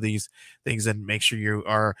that you do these things and make sure you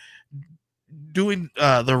are doing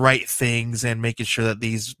the right things and making sure that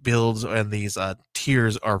these builds and these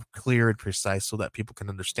tiers are clear and precise so that people can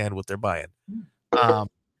understand what they're buying.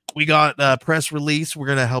 We got a press release. We're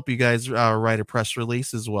going to help you guys write a press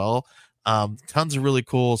release as well. Tons of really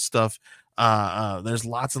cool stuff. There's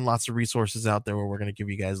lots and lots of resources out there where we're going to give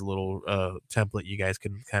you guys a little template you guys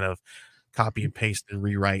can kind of copy and paste and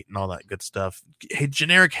rewrite and all that good stuff. Hey,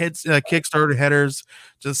 generic Kickstarter headers,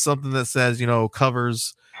 just something that says,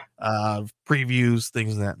 covers, previews,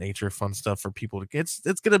 things of that nature, fun stuff for people to get.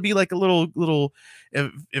 It's going to be like a little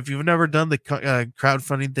if you've never done the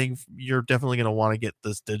crowdfunding thing, you're definitely going to want to get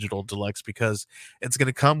this digital deluxe, because it's going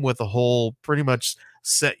to come with a whole pretty much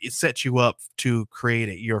set you up to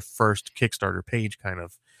create your first Kickstarter page, kind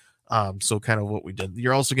of. So kind of what we did.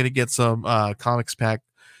 You're also going to get some comics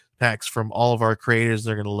packs from all of our creators.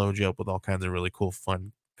 They're going to load you up with all kinds of really cool,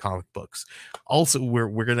 fun comic books. Also,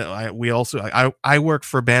 I work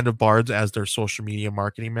for Band of Bards as their social media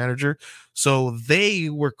marketing manager, so they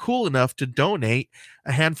were cool enough to donate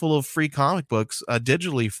a handful of free comic books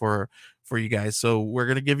digitally for you guys. So we're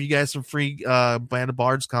going to give you guys some free Band of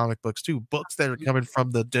Bards comic books too, books that are coming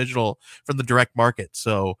from the direct market.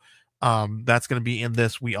 So that's going to be in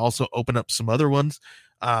this. We also open up some other ones.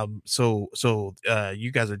 So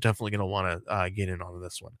you guys are definitely going to want to get in on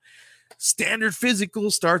this one. Standard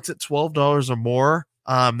physical starts at $12 or more.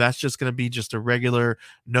 That's just going to be just a regular,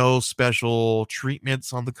 no special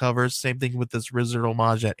treatments on the covers. Same thing with this Wizard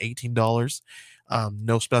homage at $18.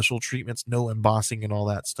 No special treatments, no embossing and all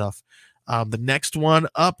that stuff. The next one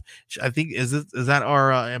up, I think, is that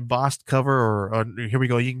our embossed cover, or here we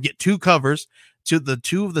go. You can get two covers, two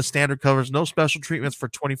of the standard covers, no special treatments, for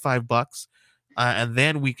 $25. And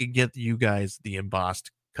then we can get you guys the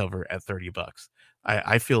embossed cover at $30.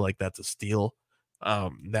 I feel like that's a steal.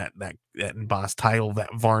 That embossed title,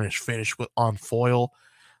 that varnish finish on foil.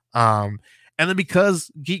 And then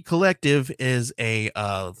because Geek Collective is a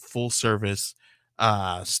full service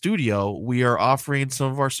studio, we are offering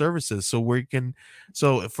some of our services. So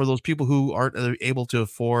for those people who aren't able to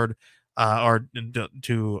afford who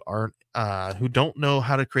don't know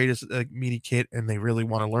how to create a media kit and they really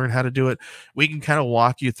want to learn how to do it, we can kind of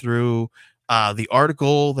walk you through the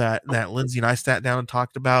article that Lindsay and I sat down and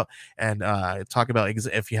talked about, and talk about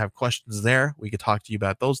if you have questions there, we could talk to you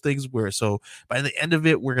about those things. So by the end of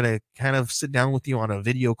it, we're going to kind of sit down with you on a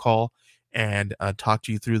video call and talk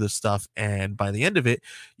to you through this stuff. And by the end of it,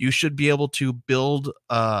 you should be able to build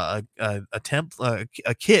a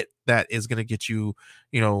kit that is going to get you,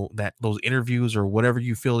 those interviews or whatever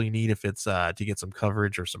you feel you need. If it's to get some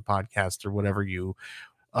coverage or some podcasts or whatever you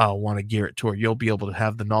want to gear it toward, you'll be able to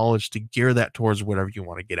have the knowledge to gear that towards whatever you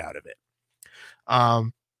want to get out of it.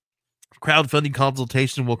 Crowdfunding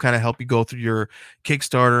consultation will kind of help you go through your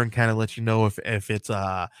Kickstarter and kind of let you know if it's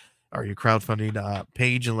or your crowdfunding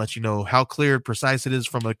page, and let you know how clear and precise it is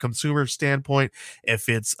from a consumer standpoint, if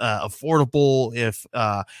it's affordable,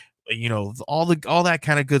 all that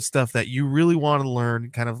kind of good stuff that you really want to learn,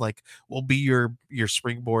 kind of like will be your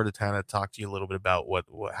springboard to kind of talk to you a little bit about what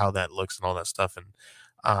how that looks and all that stuff. And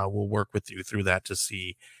we'll work with you through that to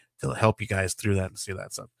help you guys through that and see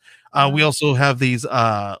that stuff. We also have these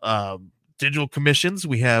digital commissions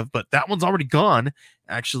but that one's already gone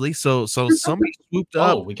actually. So somebody swooped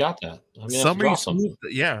up. Oh, we got that. Someone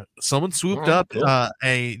swooped All right, up cool.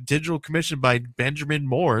 a digital commission by Benjamin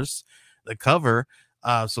Morse, the cover.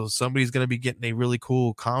 So somebody's going to be getting a really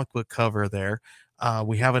cool comic book cover there.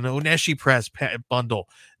 We have an Oneshi Press bundle.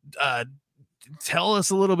 Tell us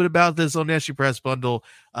a little bit about this Oneshi Press bundle,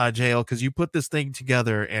 JL, because you put this thing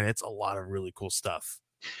together and it's a lot of really cool stuff.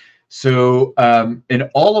 So in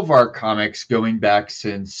all of our comics, going back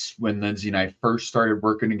since when Lindsay and I first started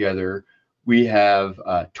working together, we have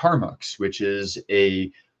Tarmux, which is a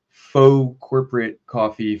faux corporate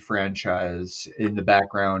coffee franchise in the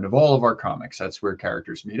background of all of our comics. That's where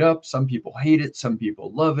characters meet up. Some people hate it, some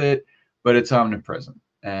people love it, but it's omnipresent.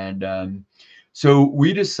 And so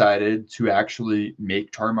we decided to actually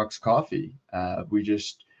make Tarmux coffee.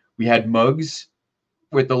 We had mugs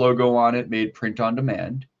with the logo on it, made print on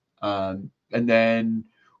demand. And then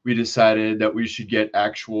we decided that we should get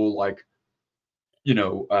actual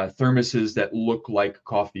thermoses that look like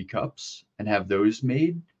coffee cups and have those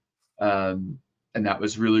made. And that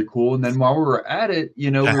was really cool. And then while we were at it, we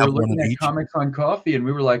were looking at comics on coffee and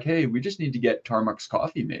we were like, hey, we just need to get Tarmux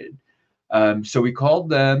coffee made. So we called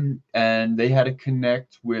them and they had to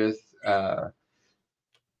connect with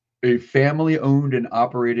a family owned and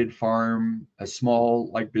operated farm, a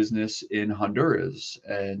small business in Honduras.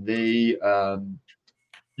 And they,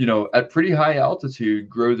 at pretty high altitude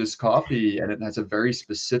grow this coffee, and it has a very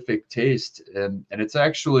specific taste. And it's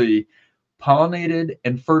actually pollinated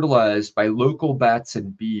and fertilized by local bats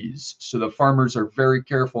and bees. So the farmers are very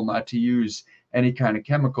careful not to use any kind of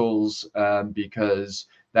chemicals because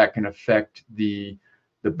that can affect the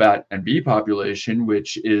bat and bee population,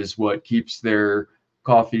 which is what keeps their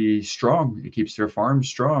coffee strong. It keeps their farm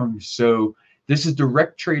strong. So this is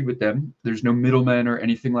direct trade with them. There's no middlemen or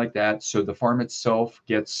anything like that. So the farm itself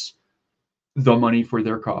gets the money for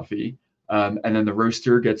their coffee. And then the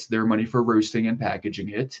roaster gets their money for roasting and packaging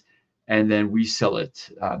it. And then we sell it.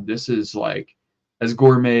 This is as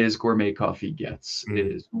gourmet coffee gets. It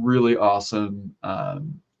is really awesome.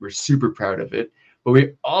 We're super proud of it. But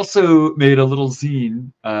we also made a little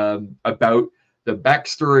zine about the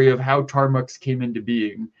backstory of how Tarmux came into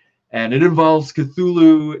being. And it involves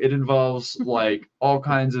Cthulhu. It involves all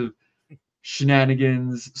kinds of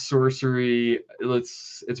shenanigans, sorcery.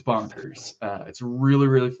 It's bonkers. It's really,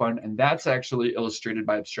 really fun. And that's actually illustrated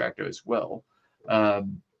by Abstracto as well.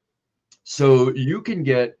 So you can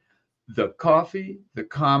get the coffee, the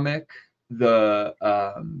comic, the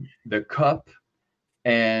cup,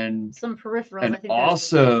 and some peripherals. An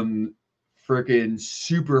awesome freaking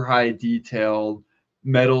super high detailed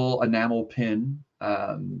metal enamel pin.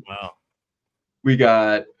 Wow. We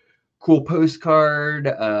got cool postcard.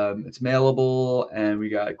 It's mailable, and we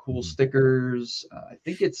got cool stickers. I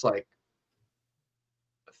think it's a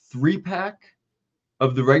 3-pack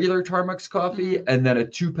of the regular Tarmux coffee, and then a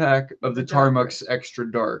 2-pack of the Tarmux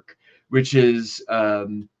Extra Dark, which is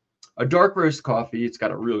a dark roast coffee. It's got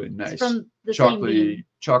a really nice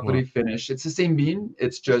chocolatey finish. It's the same bean.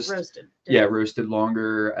 It's just roasted. Yeah, roasted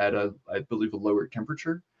longer at I believe a lower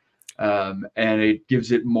temperature. And it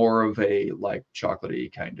gives it more of a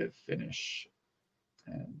chocolatey kind of finish.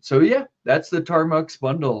 And so yeah, that's the Tarmux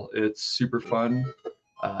bundle. It's super fun.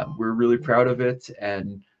 We're really proud of it,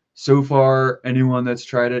 and so far anyone that's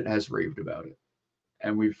tried it has raved about it,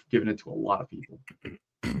 and we've given it to a lot of people.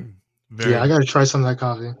 I gotta try some of that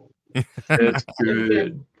coffee. It's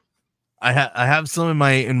good. I have some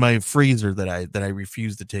in my freezer that I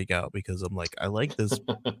refuse to take out because I'm I like this.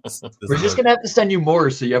 We're just gonna have to send you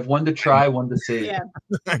more, so you have one to try, one to save. Yeah,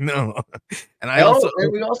 I know. And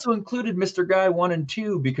we also included Mr. Guy 1 and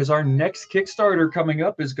 2 because our next Kickstarter coming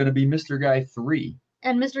up is going to be Mr. Guy 3.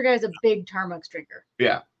 And Mr. Guy's a big Tarmux drinker.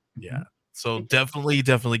 Yeah. So definitely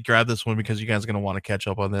grab this one because you guys are gonna want to catch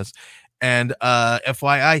up on this. And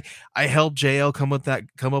FYI, I helped JL come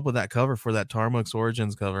up with that cover for that Tarmux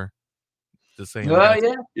Origins cover. Just saying.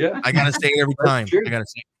 Yeah. I gotta say it every time. I gotta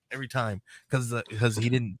say it every time because he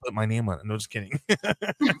didn't put my name on it. No, just kidding.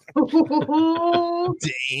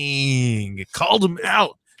 Dang, called him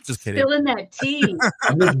out. Just kidding. Spilling that tea.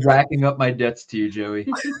 I'm just racking up my debts to you, Joey.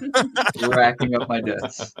 Racking up my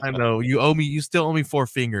debts. I know you owe me. You still owe me 4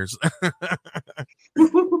 fingers.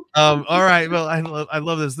 All right. Well, I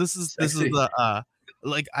love this. This is the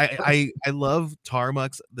I love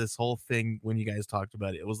Tarmux. This whole thing when you guys talked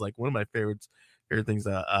about it, it was one of my favorite favorite things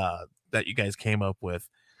that you guys came up with.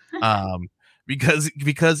 Because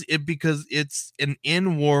it's an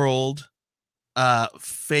in-world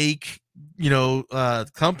fake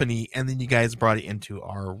company, and then you guys brought it into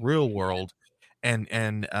our real world, and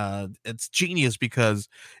it's genius because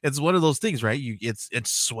it's one of those things, right?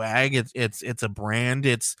 It's swag, it's a brand,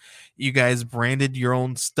 it's you guys branded your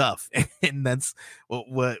own stuff, and that's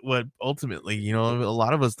what ultimately, a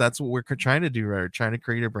lot of us, that's what we're trying to do, right? We're trying to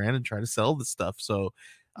create a brand and try to sell the stuff. So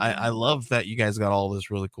I love that you guys got all this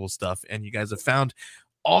really cool stuff, and you guys have found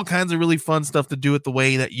all kinds of really fun stuff to do it the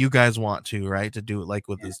way that you guys want to, right? To do it like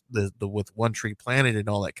with the with One Tree Planet and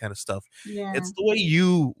all that kind of stuff. Yeah. It's the way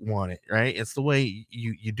you want it, right? It's the way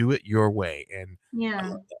you do it your way, and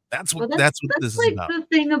yeah, that's well, what that's this like is about. the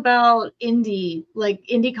thing about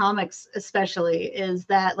indie comics especially, is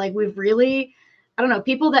that like we've really, I don't know,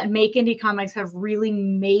 people that make indie comics have really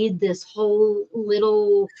made this whole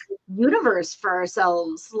little universe for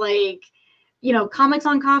ourselves. Like, Comics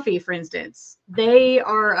on Coffee, for instance, they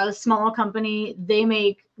are a small company.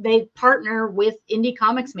 They partner with indie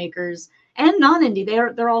comics makers and non-indie.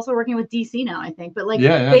 They're also working with DC now, I think. But like, They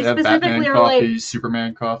have specifically Batman are coffee, like,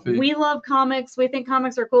 Superman coffee. we love comics. We think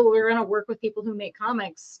comics are cool. We're going to work with people who make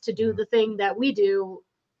comics to do the thing that we do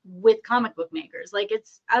with comic book makers. Like,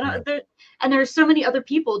 and there's so many other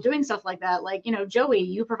people doing stuff like that. Like, Joey,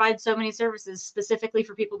 you provide so many services specifically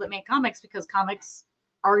for people that make comics because comics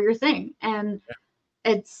are your thing. And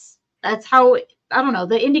that's how, I don't know,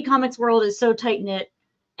 the indie comics world is so tight knit,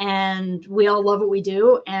 and we all love what we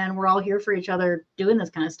do, and we're all here for each other doing this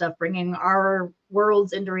kind of stuff, bringing our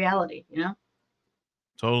worlds into reality,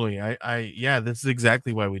 Totally. Yeah, this is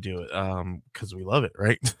exactly why we do it. Because we love it,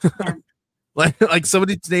 right? Yeah. like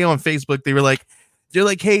somebody today on Facebook, they're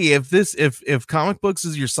like, hey, if comic books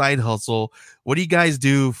is your side hustle, what do you guys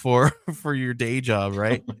do for your day job,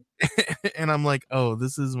 right? And I'm like, oh,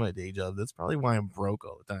 this is my day job. That's probably why I'm broke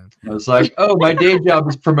all the time. I was like, oh, my day job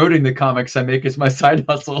is promoting the comics I make as my side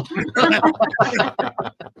hustle.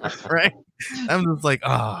 Right? I'm just like,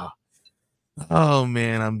 oh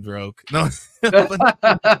man, I'm broke. No, but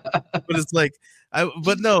it's like,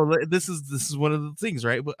 this is one of the things,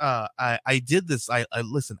 right? But I did this. I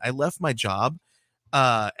listen. I left my job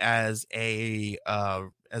as a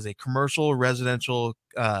commercial residential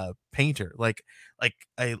painter. Like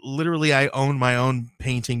I own my own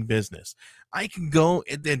painting business. I can go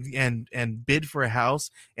and bid for a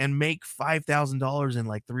house and make $5,000 in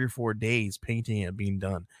like 3 or 4 days painting it being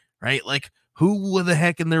done, right? Like, who the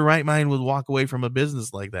heck in their right mind would walk away from a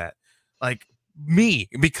business like that? Like me,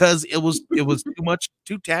 because it was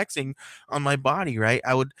too taxing on my body, right?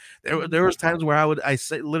 There was times where I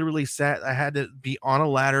literally sat, I had to be on a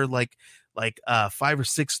ladder like 5 or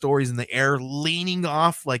 6 stories in the air, leaning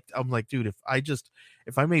off. Like, I'm like, dude, if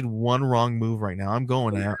I made one wrong move right now, I'm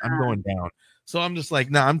going down. So I'm just like,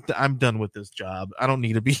 nah, I'm done with this job. I don't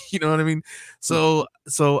need to be, you know what I mean? So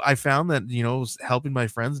I found that, helping my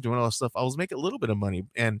friends, doing all this stuff, I was making a little bit of money,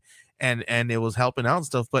 and it was helping out and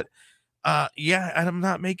stuff. But yeah, I'm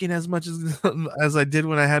not making as much as I did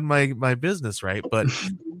when I had my business, right? But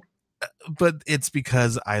it's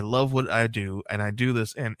because I love what I do, and I do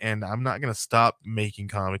this, and I'm not gonna stop making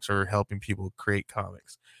comics or helping people create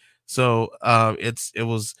comics. So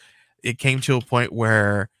it came to a point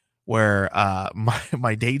where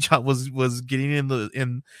my day job was getting in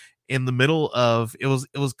the middle of, it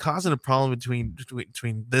was causing a problem between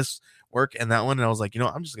this work and that one, and I was like,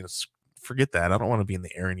 I'm just gonna forget that. I don't want to be in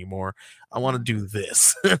the air anymore. I want to do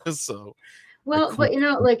this. So well, but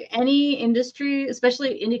like any industry,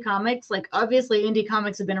 especially indie comics, like obviously indie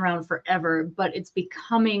comics have been around forever, but it's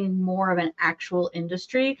becoming more of an actual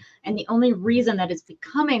industry. And the only reason that it's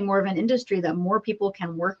becoming more of an industry that more people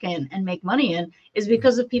can work in and make money in is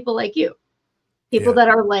because of people like you. People that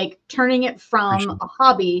are like turning it from a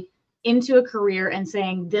hobby into a career and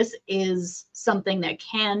saying, this is something that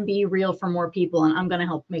can be real for more people, and I'm going to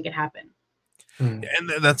help make it happen. And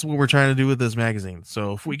that's what we're trying to do with this magazine.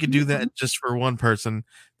 So if we could do that just for one person,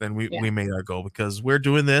 then we made our goal, because we're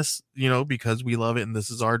doing this, because we love it, and this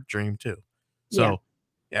is our dream too. So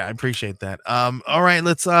yeah, I appreciate that. All right,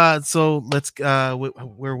 let's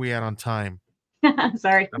where are we at on time?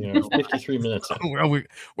 Sorry. 53 minutes. We're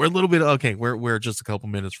a little bit okay. We're just a couple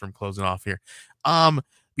minutes from closing off here.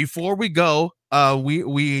 Before we go,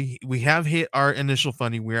 we have hit our initial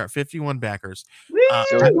funding. We're at 51 backers.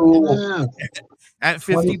 At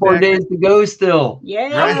 50 24 days to go still.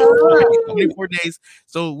 Yeah. 24 days.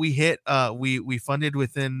 So we hit we funded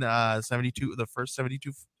within the first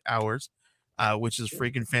 72 hours, which is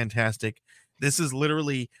freaking fantastic. This is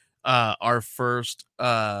literally our first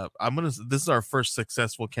this is our first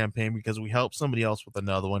successful campaign because we helped somebody else with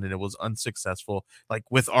another one and it was unsuccessful, like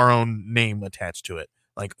with our own name attached to it,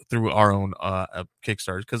 like through our own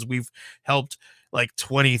Kickstarters, because we've helped like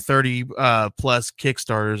 20, 30 plus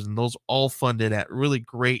Kickstarters, and those all funded at really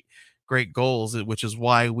great goals, which is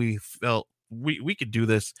why we felt we could do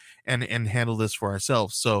this and handle this for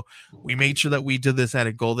ourselves. So we made sure that we did this at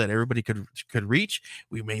a goal that everybody could reach.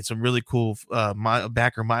 We made some really cool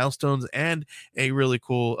backer milestones and a really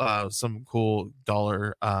cool some cool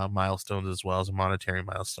dollar milestones as well as monetary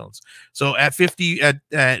milestones. So at 50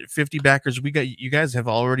 backers, you guys have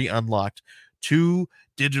already unlocked 2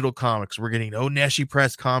 digital comics. We're getting Oneshi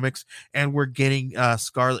Press comics, and we're getting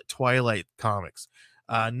Scarlet Twilight comics.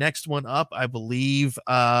 Next one up, I believe.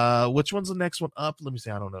 Which one's the next one up? Let me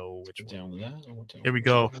see. I don't know which one. Here we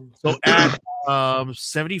go. So at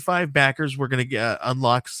 75 backers, we're gonna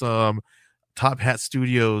unlock some Top Hat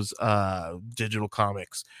Studios digital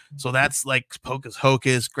comics. So that's like Pocus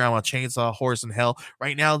Hocus, Grandma Chainsaw, Horse and Hell.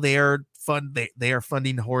 Right now they are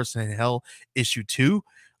funding Horse and Hell issue 2.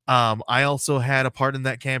 I also had a part in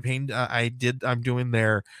that campaign. I'm doing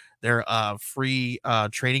their free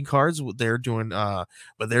trading cards. They're doing but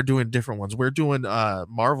they're doing different ones. We're doing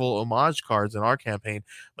Marvel homage cards in our campaign,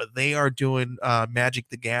 but they are doing Magic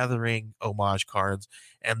the Gathering homage cards,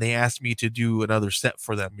 and they asked me to do another set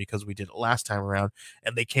for them because we did it last time around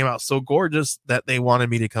and they came out so gorgeous that they wanted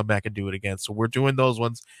me to come back and do it again. So we're doing those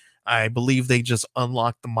ones. I believe they just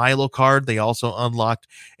unlocked the Milo card. They also unlocked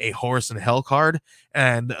a Horse and Hell card,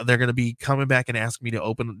 and they're going to be coming back and asking me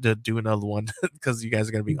to do another one because you guys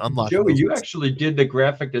are going to be unlocking. Joey, you actually did the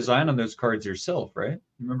graphic design on those cards yourself, right?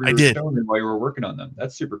 Remember you were showing me while you were working on them.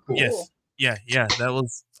 That's super cool. Yes. Yeah. That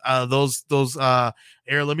was those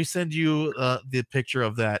here, let me send you the picture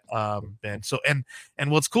of that, Ben. So and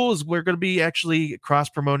what's cool is we're going to be actually cross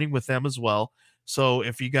promoting with them as well. So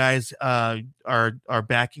if you guys are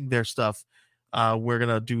backing their stuff, we're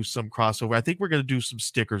gonna do some crossover. I think we're gonna do some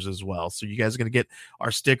stickers as well. So you guys are gonna get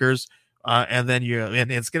our stickers, and then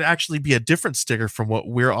and it's gonna actually be a different sticker from what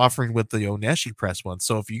we're offering with the Oneshi Press one.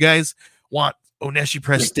 So if you guys want Oneshi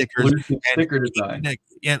Press stickers sticker design,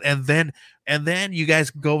 and then you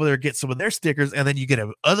guys can go over there and get some of their stickers, and then you get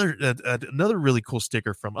another really cool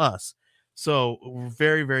sticker from us. So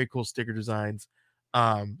very, very cool sticker designs.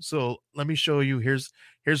 So let me show you. Here's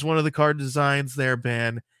one of the card designs there,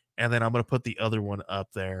 Ben, and then I'm gonna put the other one up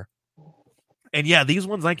there. And yeah, these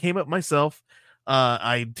ones I came up myself.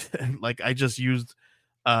 I just used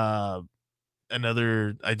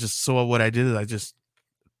another. I just saw what I did is I just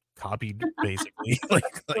copied basically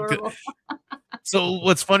So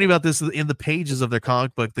what's funny about this is in the pages of their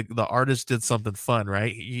comic book, the artist did something fun,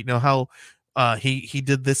 right? You know how he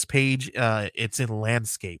did this page, it's in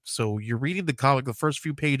landscape. So you're reading the comic, the first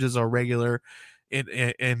few pages are regular,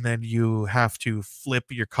 and then you have to flip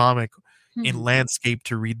your comic in landscape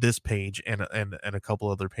to read this page and a couple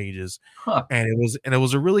other pages. And it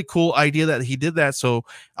was a really cool idea that he did that. So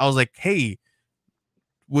I was like, hey,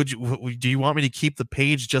 do you want me to keep the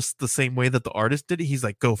page just the same way that the artist did it? He's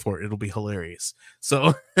like, go for it, it'll be hilarious.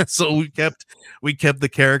 So we kept the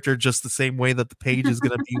character just the same way that the page is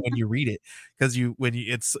going to be when you read it, because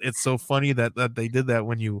it's so funny that they did that.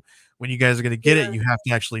 When you guys are going to get it, you have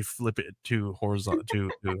to actually flip it to horizontal to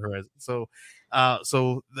horizon. So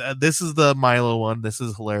this is the Milo one. This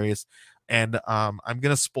is hilarious, and I'm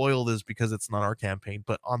going to spoil this because it's not our campaign,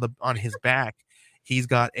 but on his back he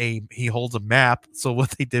holds a map. So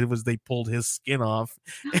what they did was they pulled his skin off,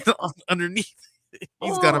 and underneath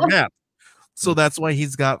he's got a map. So that's why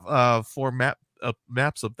he's got 4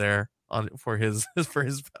 maps up there for his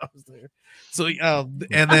powers there. So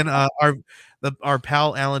and then our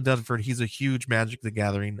pal Alan Dunford, he's a huge Magic the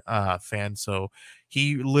Gathering fan. So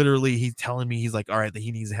he's telling me, he's like, all right, that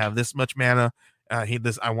he needs to have this much mana.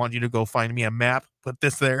 I want you to go find me a map, put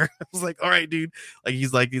this there. I was like, all right, dude. Like,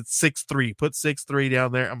 he's like, it's 6-3, put 6-3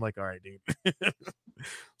 down there. I'm like, all right, dude.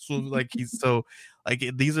 So like, these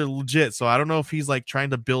are legit. So I don't know if he's like trying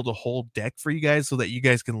to build a whole deck for you guys so that you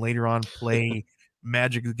guys can later on play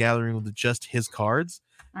Magic the Gathering with just his cards.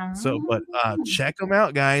 So, but check them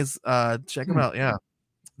out, guys. Check them out. Yeah,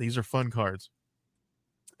 these are fun cards,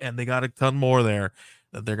 and they got a ton more there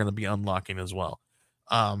that they're going to be unlocking as well.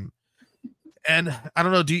 And I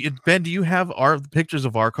don't know, Ben, do you have our pictures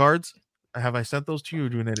of our cards? Have I sent those to you, or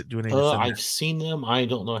do I need to send I've seen them. I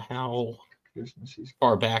don't know how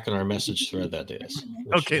far back in our message thread that is.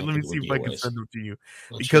 Okay, let me see if I can send them to you,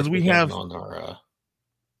 because we have on our.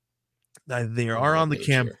 They are on the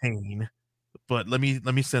campaign, but let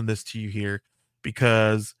me send this to you here,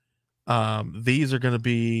 because These are going to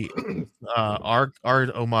be our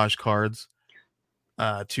homage cards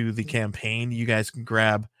to the campaign. You guys can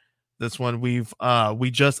grab this one.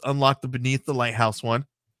 We just unlocked the Beneath the Lighthouse one.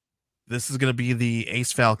 This is going to be the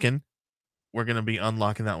Ace Falcon. We're going to be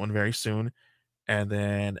unlocking that one very soon. And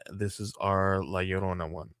then this is our La Llorona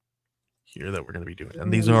one here that we're going to be doing.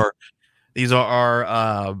 And these are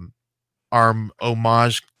our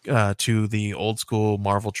homage to the old school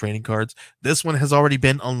Marvel trading cards. This one has already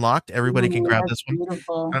been unlocked. Everybody can grab this one.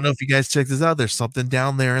 Beautiful. I don't know if you guys check this out. There's something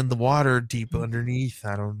down there in the water deep underneath.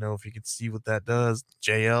 I don't know if you can see what that does.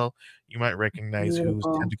 JL, you might recognize whose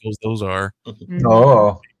tentacles those are.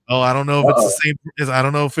 Oh. Oh, I don't know if it's the same. I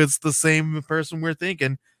don't know if it's the same person we're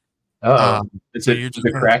thinking. It's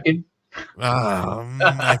the Kraken.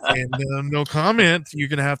 I can't. No comment. You're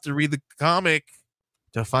gonna have to read the comic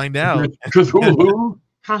to find out.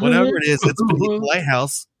 Whatever it is, it's Beneath the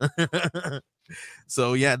Lighthouse.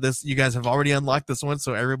 So yeah, you guys have already unlocked this one.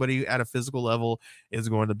 So everybody at a physical level is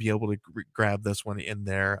going to be able to grab this one in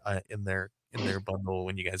their bundle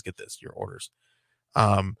when you guys get your orders.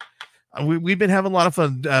 We've been having a lot of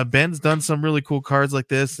fun. Ben's done some really cool cards like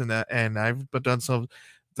this, and I've done some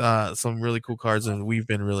really cool cards, and we've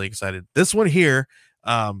been really excited. This one here,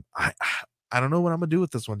 I don't know what I'm gonna do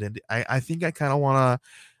with this one. I think I kind of want to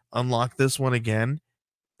unlock this one again,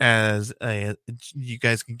 as you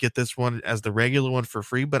guys can get this one as the regular one for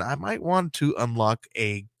free, but I might want to unlock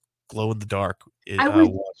a glow in the dark. I was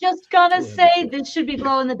just gonna say this should be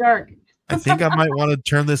glow in the dark. I think I might want to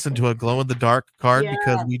turn this into a glow in the dark card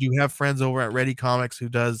because we do have friends over at Ready Comics who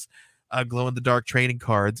does glow in the dark trading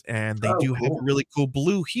cards, and they have a really cool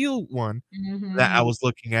blue heel one that I was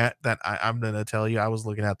looking at that I'm gonna tell you I was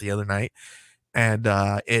looking at the other night, and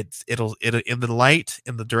it'll in the light,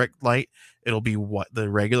 in the direct light, it'll be what the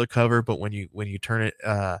regular cover, but when you turn it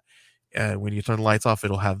when you turn the lights off,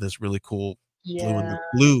 it'll have this really cool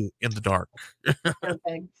blue in the dark.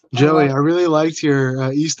 Perfect. Joey, I really liked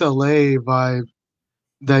your East LA vibe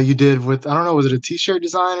that you did with, I don't know, was it a t-shirt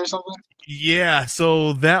design or something? Yeah,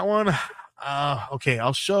 so that one, okay,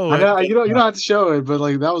 I'll show it. You don't have to show it, but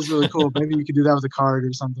like that was really cool. Maybe you could do that with a card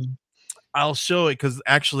or something. I'll show it because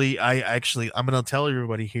I'm gonna tell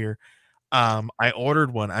everybody here. I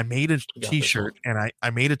ordered one. I made a t-shirt, and I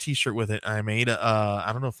made a t-shirt with it. I made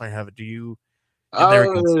I don't know if I have it. Do you? There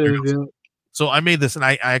it goes. So I made this, and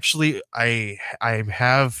I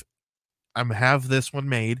have this one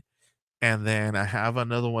made, and then I have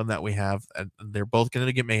another one that we have, and they're both going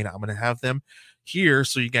to get made. I'm going to have them here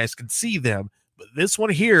so you guys can see them, but this one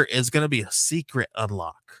here is going to be a secret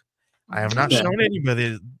unlock. I have not shown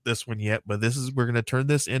anybody this one yet, but we're going to turn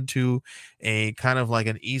this into a kind of like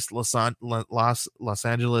an East Los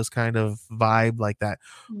Angeles kind of vibe, like that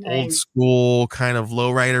old school kind of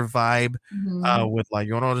lowrider vibe with like,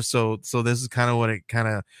 so this is kind of what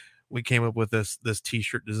we came up with this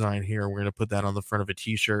t-shirt design here. We're going to put that on the front of a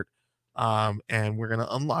t-shirt, and we're going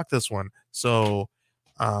to unlock this one. So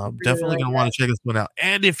definitely gonna want to check this one out.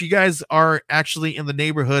 And if you guys are actually in the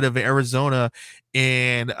neighborhood of Arizona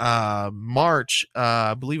in March,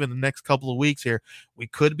 I believe in the next couple of weeks here, we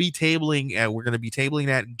could be tabling. We're going to be tabling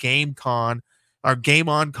at Game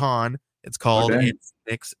On Con. It's called in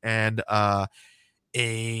Phoenix, and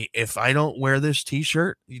if I don't wear this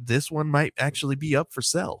t-shirt, this one might actually be up for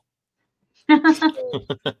sale.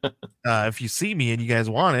 If you see me and you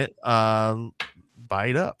guys want it, buy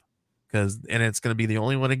it up. And it's going to be the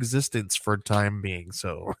only one in existence for time being.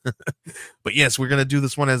 So, but yes, we're going to do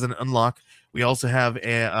this one as an unlock. We also have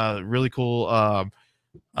a really cool.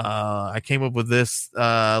 I came up with this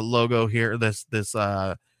logo here. This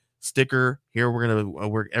sticker here.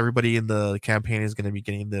 We're everybody in the campaign is going to be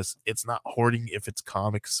getting this. It's not hoarding if it's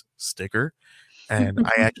comics sticker, and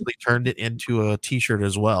I actually turned it into a T-shirt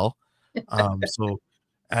as well. So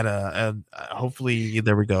hopefully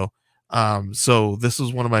there we go. So this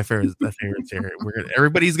is one of my favorites here.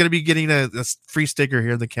 Everybody's gonna be getting a free sticker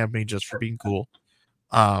here in the campaign just for being cool.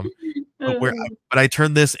 But I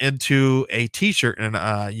turned this into a t-shirt,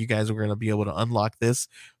 and you guys are gonna be able to unlock this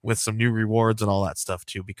with some new rewards and all that stuff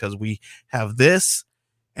too, because we have this,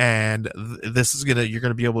 and you're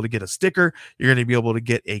gonna be able to get a sticker, you're gonna be able to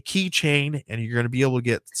get a keychain, and you're gonna be able to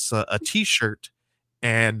get a t-shirt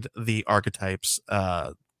and the Archetypes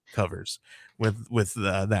covers with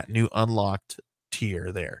that new unlocked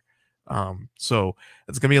tier there. So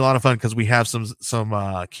it's gonna be a lot of fun because we have some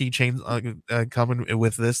keychains coming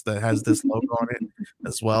with this that has this logo on it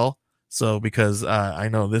as well. So because I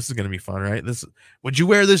know this is gonna be fun, right? Would you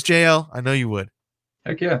wear this, JL? I know you would.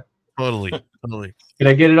 Heck yeah. Totally. Can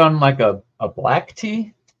I get it on like a black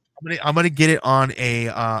tee? I'm gonna get it on a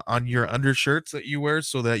on your undershirts that you wear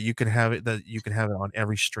so that you can have it on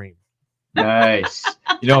every stream. Nice.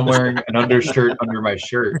 You know, I'm wearing an undershirt under my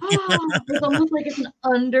shirt. It's almost like it's an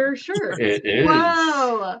undershirt. It is.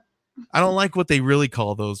 Wow. I don't like what they really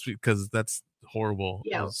call those because that's horrible.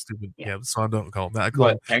 Yeah. Those stupid. Yeah. Yeah, so I don't call them that. I call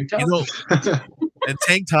What, tank tops? and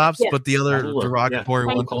tank tops, Yeah. but the other Look, derogatory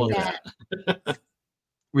yeah, one. call it Yeah. that.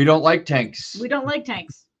 We don't like tanks. We don't like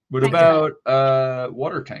tanks. What Tanks about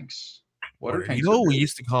water tanks? Water tanks. You know are what we good.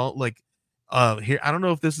 used to call like here. I don't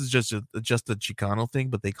know if this is just a Chicano thing,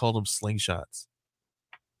 but they called them slingshots.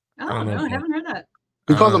 Oh, don't know no, I if haven't heard that.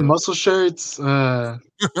 We call them muscle shirts. Heard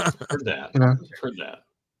that. You know. Heard that.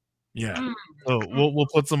 Yeah. So we'll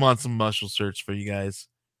put some on some muscle shirts for you guys,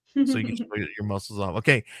 so you can show your muscles off.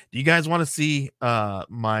 Okay. Do you guys want to see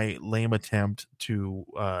my lame attempt to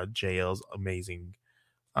JL's amazing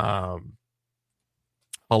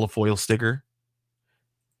holofoil sticker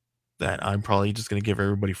that I'm probably just gonna give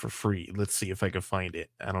everybody for free? Let's see if I can find it.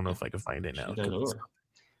 I don't know if I can find it now. Shoot that over.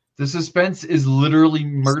 The suspense is literally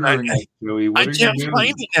murdering us, Joey. What I are you can't doing?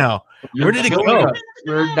 find it now. You're Where did it killing go? us.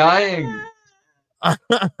 We're dying.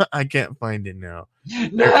 I can't find it now.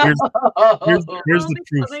 No. Here's the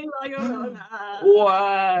proof.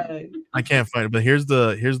 Why? I can't find it, but here's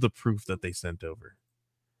the proof that they sent over.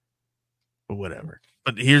 But whatever.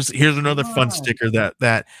 But here's another fun sticker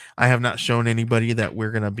that I have not shown anybody that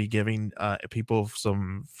we're gonna be giving people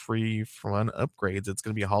some free fun upgrades. It's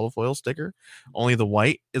gonna be a hollow foil sticker. Only the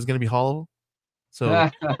white is gonna be hollow. So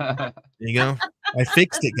there you go. I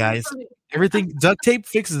fixed it, guys. Everything duct tape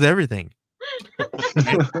fixes everything.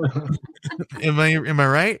 Am I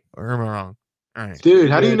right or am I wrong? All right. Dude,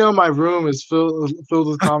 how do you know my room is filled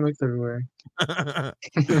with comics everywhere?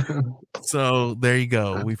 So there you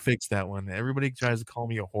go. We fixed that one. Everybody tries to call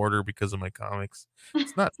me a hoarder because of my comics.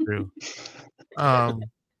 It's not true.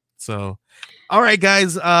 So all right,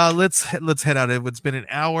 guys, let's head out. It's been an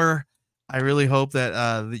hour. I really hope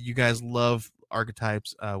that you guys love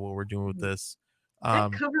Archetypes, what we're doing with this.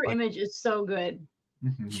 That cover image is so good.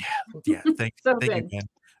 Yeah. Thank So you, good. Ben.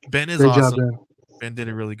 Ben is Great job, awesome. Ben. Ben did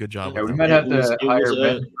a really good job. Yeah, with we it. might have It was- to it hire was,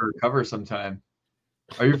 Ben for cover sometime.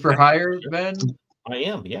 Are you for hire, Ben? I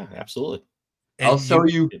am. Yeah, absolutely. And I'll sell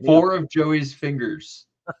you Yeah. 4 of Joey's fingers.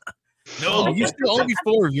 No, you Okay. still owe me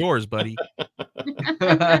 4 of yours, buddy.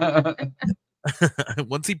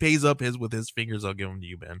 Once he pays up with his fingers, I'll give them to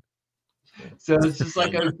you, Ben. So it's just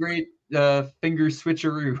like a great finger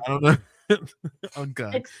switcheroo. I don't know. Oh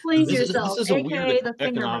God, Explain This yourself. is a aka weird the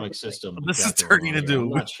finger economic magic. system. This we've is got going turning on into here. a I'm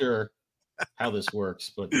weird- not sure how this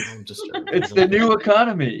works, but I'm just. It's the new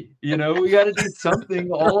economy. You know, we got to do something.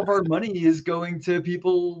 All of our money is going to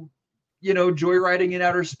people, you know, joyriding in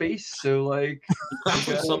outer space. So, like,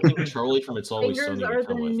 something Charlie from It's Always Fingers Sunny are would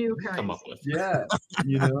the new come up currency. with. yeah,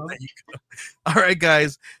 you know. all right,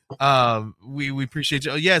 guys. We appreciate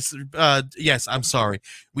you. Oh, yes, yes. I'm sorry.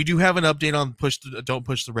 We do have an update on don't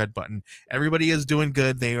push the red button. Everybody is doing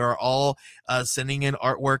good. They are all sending in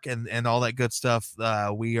artwork and all that good stuff.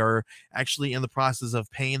 We are actually in the process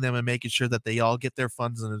of paying them and making sure that they all get their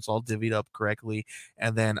funds and it's all divvied up correctly,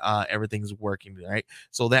 and then everything's working right.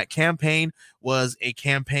 So that campaign was a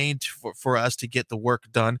campaign for us to get the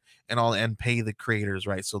work done and pay the creators,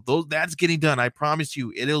 right? So that's getting done. I promise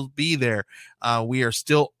you, it'll be there. We are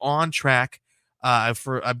still on track. I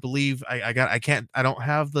believe I don't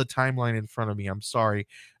have the timeline in front of me. I'm sorry.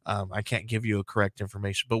 I can't give you a correct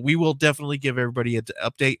information, but we will definitely give everybody an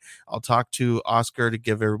update. I'll talk to Oscar to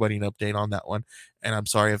give everybody an update on that one. And I'm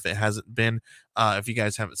sorry if it hasn't been, if you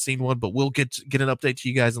guys haven't seen one, but we'll get an update to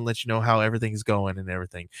you guys and let you know how everything's going and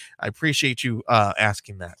everything. I appreciate you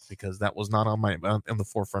asking that because that was not on my in the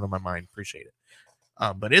forefront of my mind. Appreciate it.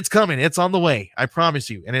 But it's coming. It's on the way. I promise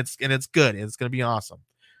you. And it's good. It's going to be awesome.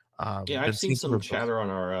 Yeah, I've seen some chatter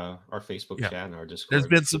on our Facebook chat and our Discord.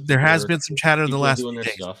 There has been some chatter in the People last doing few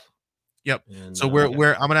their days. stuff. Yep. And, So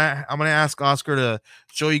I'm gonna ask Oscar to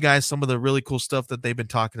show you guys some of the really cool stuff that they've been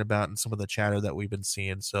talking about and some of the chatter that we've been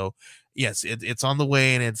seeing. So yes, it's on the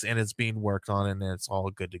way and it's being worked on and it's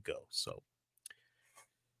all good to go. So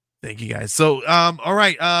thank you guys. So all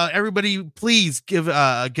right, everybody, please give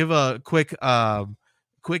a quick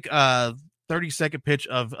 30-second pitch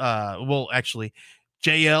of well actually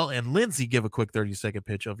JL and Lindsay give a quick 30-second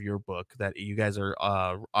pitch of your book that you guys are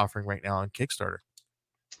offering right now on Kickstarter.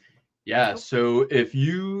 Yeah, so if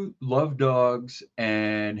you love dogs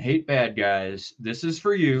and hate bad guys, this is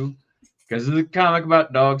for you because it's a comic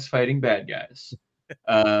about dogs fighting bad guys.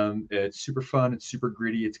 It's super fun. It's super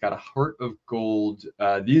gritty. It's got a heart of gold.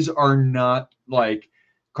 These are not like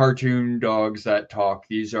cartoon dogs that talk.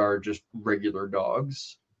 These are just regular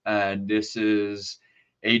dogs. And this is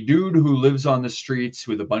a dude who lives on the streets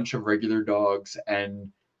with a bunch of regular dogs,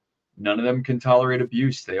 and none of them can tolerate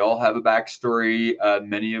abuse. They all have a backstory.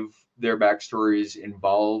 Many of their backstories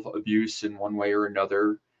involve abuse in one way or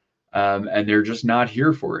another, and they're just not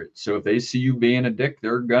here for it. So if they see you being a dick,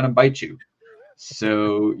 they're gonna bite you.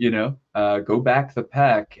 So go back the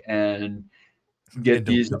pack and get And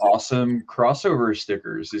don't these lose it. awesome crossover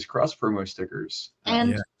stickers, these cross promo stickers.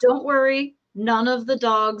 And don't worry, none of the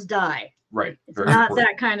dogs die. Right. It's Very not important.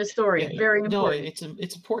 that kind of story. Very important. No,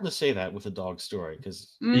 it's important to say that with a dog story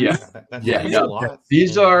because Yeah. that Yeah, happens yeah. a lot.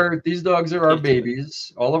 These and dogs are our can't do it.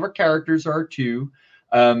 babies. All of our characters are too.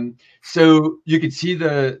 So you can see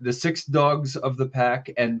the 6 dogs of the pack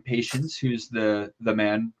and Patience, who's the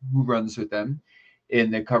man who runs with them, in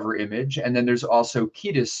the cover image, and then there's also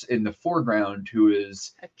Ketis in the foreground, who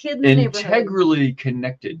is A kid in the neighborhood. integrally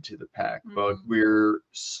connected to the pack, but Mhm. we're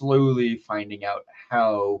slowly finding out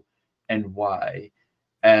how and why.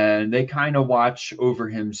 And they kind of watch over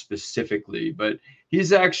him specifically, but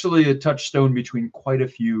he's actually a touchstone between quite a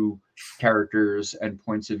few characters and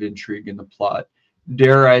points of intrigue in the plot.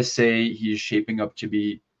 Dare I say he's shaping up to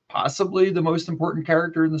be possibly the most important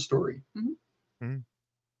character in the story.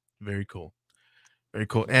 Very cool. Very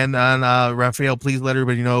cool. And Raphael, please let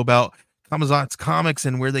everybody know about Kamazat's comics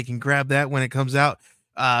and where they can grab that when it comes out,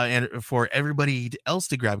 and for everybody else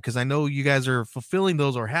to grab, because I know you guys are fulfilling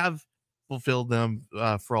those or have fulfilled them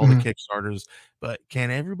for all the Kickstarters. But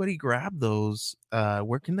can everybody grab those?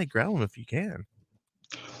 Where can they grab them if you can?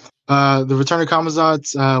 The Return of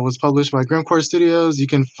Kamazats was published by Grimcore Studios. You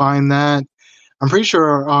can find that, I'm pretty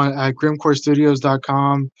sure, at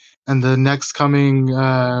grimcorestudios.com, and the next coming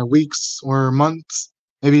weeks or months,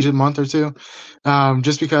 maybe just a month or two,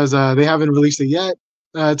 just because they haven't released it yet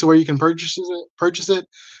to where you can purchase it.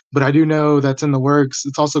 But I do know that's in the works.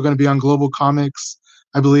 It's also going to be on Global Comics,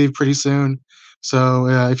 I believe, pretty soon. So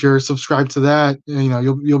if you're subscribed to that,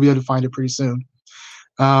 you'll be able to find it pretty soon.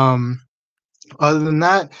 Other than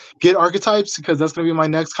that, get Archetypes, because that's going to be my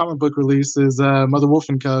next comic book release, is Mother Wolf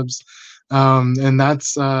and Cubs. And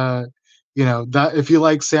that's, that if you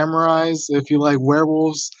like samurais, if you like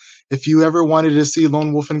werewolves, if you ever wanted to see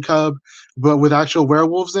Lone Wolf and Cub, but with actual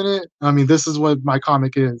werewolves in it, I mean, this is what my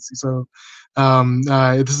comic is. So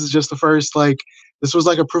this is just the first, this was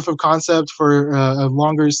like a proof of concept for a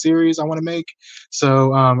longer series I want to make.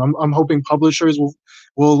 So I'm hoping publishers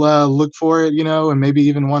will look for it, and maybe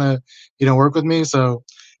even want to, work with me. So,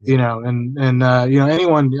 and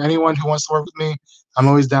anyone who wants to work with me, I'm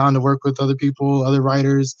always down to work with other people, other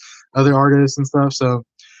writers, other artists and stuff. So,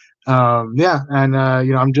 and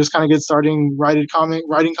I'm just kind of writing comic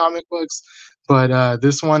books, but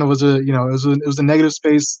this one was it was a Negative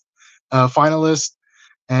Space finalist,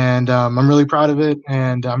 and I'm really proud of it,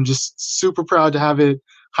 and I'm just super proud to have it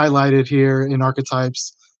highlighted here in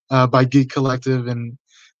Archetypes by Geek Collective, and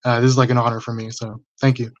this is like an honor for me. So,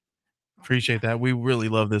 thank you. Appreciate that. We really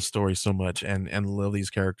love this story so much, and love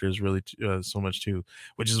these characters really so much too,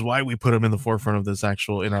 which is why we put them in the forefront of this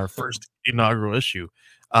in our first inaugural issue.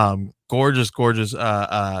 Gorgeous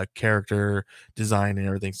character design and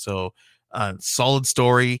everything. So solid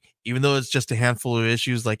story, even though it's just a handful of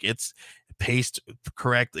issues, like it's paced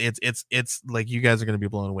correct. It's like you guys are going to be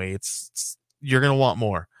blown away. You're going to want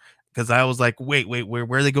more. Because I was like, wait, where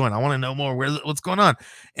are they going? I want to know more. What's going on?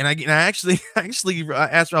 And I actually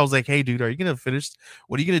asked her. I was like, hey, dude, are you gonna finish?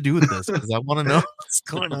 What are you gonna do with this? Because I want to know what's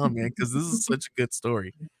going on, man. Because this is such a good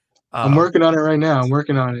story. I'm working on it right now. I'm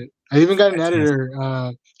working on it. I even got an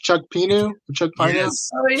editor, Chuck Pinu. Yes.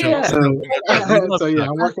 Oh yeah. So yeah,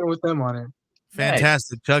 I'm working with them on it.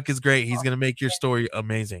 Fantastic. Nice. Chuck is great. He's gonna make your story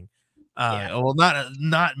amazing. Well,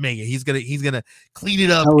 not make it. He's gonna clean it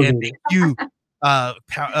up and make you.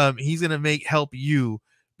 He's gonna help you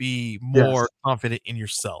be more confident in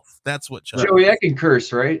yourself. That's what Chuck. Joey, I can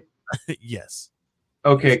curse, right? Yes.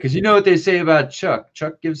 Okay, because you know what they say about Chuck.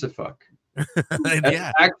 Chuck gives a fuck.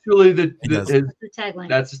 That's actually the tagline.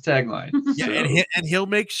 That's his tagline. Yeah, so, and he'll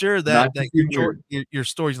make sure that your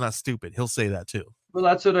story's not stupid. He'll say that too. Well,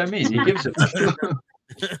 that's what I mean. He gives a fuck.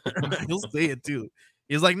 He'll say it too.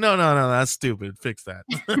 He's like, no, that's stupid. Fix that.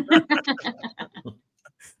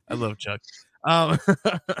 I love Chuck. Ben,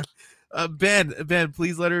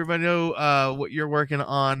 please let everybody know what you're working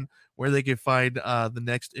on, where they can find the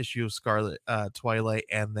next issue of Scarlet Twilight,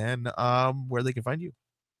 and then where they can find you.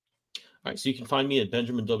 All right, so you can find me at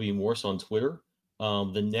Benjamin W. Morse on Twitter.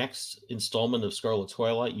 The next installment of Scarlet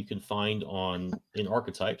Twilight you can find in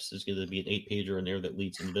Archetypes. There's going to be an 8-pager in there that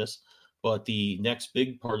leads into this. But the next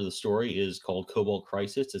big part of the story is called Cobalt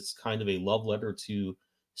Crisis. It's kind of a love letter to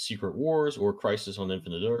Secret Wars or Crisis on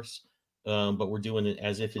Infinite Earths. but we're doing it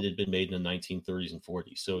as if it had been made in the 1930s and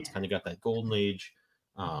 40s. So it's kind of got that golden age,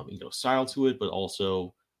 style to it, but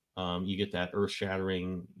also you get that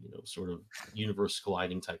earth-shattering, sort of universe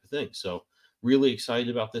colliding type of thing. So really excited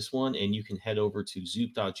about this one, and you can head over to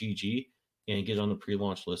zoop.gg and get on the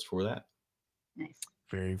pre-launch list for that. Nice.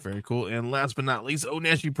 Very, very cool. And last but not least,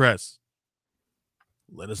 Oneshi Press.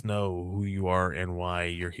 Let us know who you are and why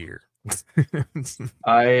you're here.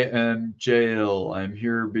 I am JL. I'm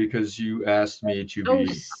here because you asked me to Oh,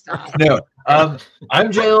 be. stop. No,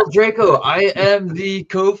 I'm JL Draco. I am the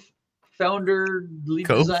co-founder, lead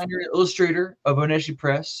designer, and illustrator of Oneshi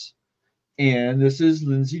Press. And this is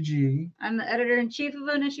Lindsay G. I'm the editor-in-chief of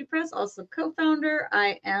Oneshi Press, also co-founder.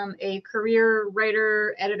 I am a career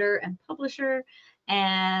writer, editor, and publisher.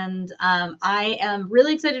 And I am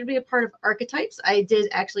really excited to be a part of Archetypes. I did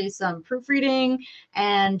actually some proofreading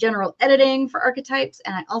and general editing for Archetypes.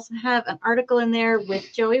 And I also have an article in there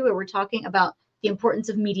with Joey where we're talking about the importance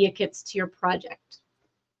of media kits to your project.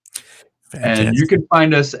 Fantastic. And you can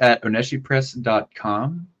find us at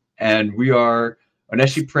oneshipress.com. And we are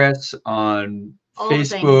Oneshi Press on All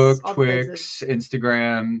Facebook, all Twix,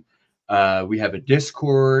 Instagram. We have a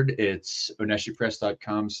Discord. It's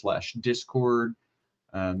oneshipress.com/Discord.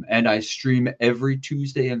 And I stream every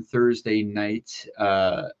Tuesday and Thursday night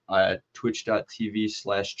at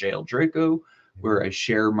twitch.tv/JLDraco, where I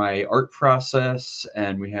share my art process,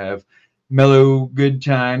 and we have mellow good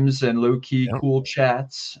times and low-key cool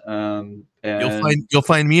chats. And you'll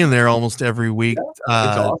find me in there almost every week,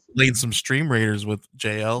 awesome. playing some Stream Raiders with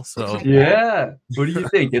JL. So yeah, what do you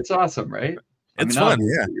think? It's awesome, right? It's fun.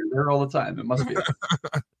 Yeah, you're there all the time. It must be.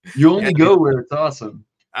 You only go where it's awesome.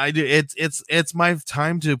 I do. It's my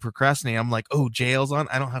time to procrastinate. I'm like, oh, JL's on.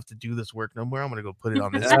 I don't have to do this work no more. I'm gonna go put it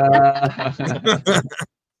on this.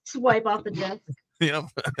 Swipe off the desk. Yep.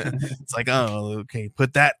 It's like, oh, okay.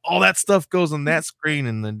 Put all that stuff goes on that screen,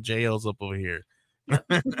 and then JL's up over here.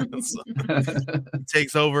 It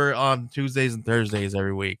takes over on Tuesdays and Thursdays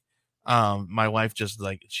every week. My wife just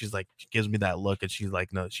she gives me that look, and she's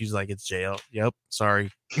like, no, she's like, it's JL. Yep, sorry.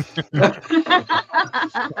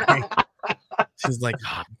 She's like,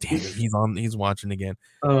 oh, damn it, he's watching again.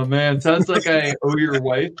 Oh man, sounds like I owe your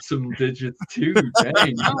wife some digits too.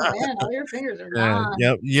 Dang. Oh man, all your fingers are gone.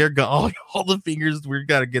 Yep, you're gone. All the fingers. We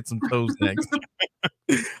gotta get some toes next.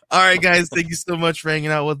 All right, guys, thank you so much for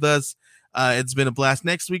hanging out with us. It's been a blast.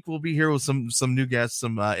 Next week we'll be here with some new guests.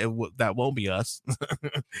 That won't be us.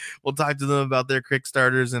 We'll talk to them about their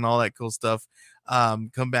Kickstarters and all that cool stuff.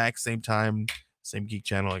 Come back same time, same Geek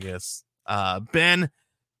Channel, I guess. Ben,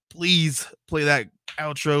 please play that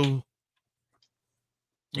outro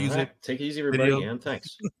music. Right. Take it easy, everybody, video. and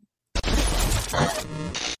thanks.